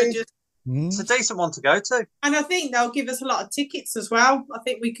the green. It's a decent one to go to. And I think they'll give us a lot of tickets as well. I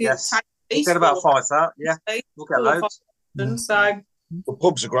think we could take at We'll least get about 4 5 out, yeah. We'll get loads. So The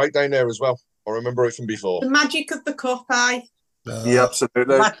pubs are great down there as well. I remember it from before. the magic of the cup, eh? Yeah,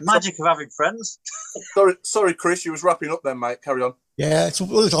 absolutely. Magic of having friends. Sorry, Chris, you was wrapping up then, mate. Carry on. Yeah,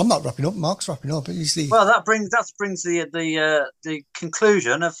 I'm not wrapping up. Mark's wrapping up. He's the... Well, that brings the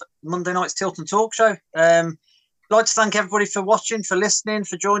conclusion of Monday night's Tilton Talk Show. I'd like to thank everybody for watching, for listening,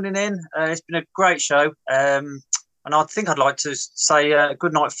 for joining in. It's been a great show. And I think I'd like to say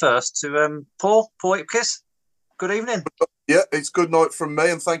good night first to Paul Ipkiss. good evening. Yeah, it's good night from me,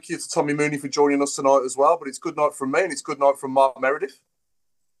 and thank you to Tommy Mooney for joining us tonight as well. But it's good night from me, and it's good night from Mark Meredith.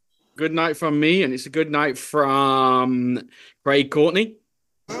 Good night from me, and it's a good night from Craig Courtney.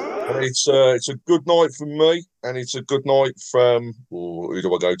 And it's a good night from me, and it's a good night from who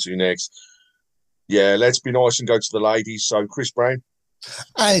do I go to next? Yeah, let's be nice and go to the ladies. So Chris Brown.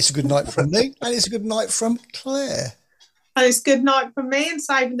 And it's a good night from me, and it's a good night from Claire. And it's good night from me, and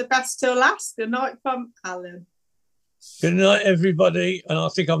saving the best till last. Good night from Alan. Good night, everybody. And I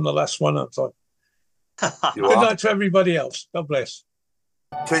think I'm the last one up. Good night to everybody else. God bless.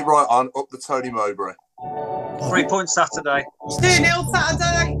 Keep right on, up the Tony Mowbray. 3 points Saturday. 2-0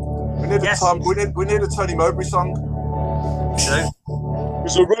 Saturday. We need a Tony Mowbray song.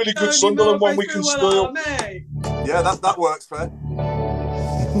 It's a really good Sunderland one we can steal. Yeah, that works, fair.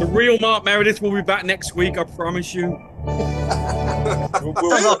 The real Mark Meredith will be back next week, I promise you.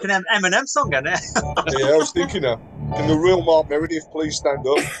 Sounds like an Eminem song, isn't it? Yeah, I was thinking that. Can the real Mark Meredith please stand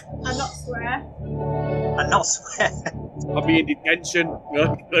up? And not swear. And not swear. I'll be in detention.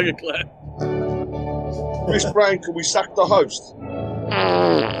 Chris Brown, can we sack the host?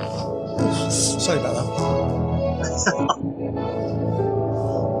 Sorry about that.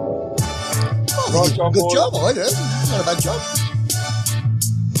 Right, John, good job, I did. Not a bad job.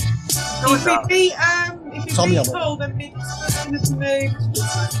 If we beat Tommy, Hull, then Middlesbrough's going to move.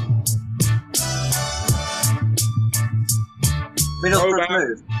 Middlesbrough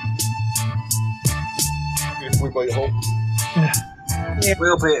move. If we beat Hull. Yeah.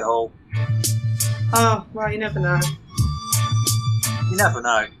 We'll beat Hull. Oh, well, you never know. You never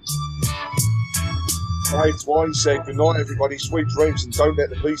know. Hey, Twine said, good night, everybody. Sweet dreams, and don't let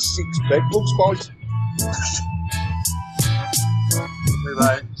the B6 bedbugs bite. Move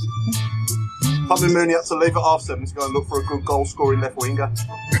out. Tommy Mooney had to leave at 7:30 to go and look for a good goal-scoring left winger.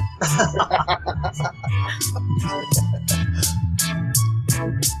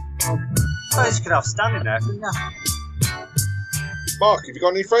 I just could have standing there, couldn't you? Mark, have you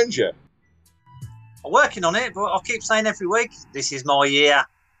got any friends yet? I'm working on it, but I keep saying every week, this is my year.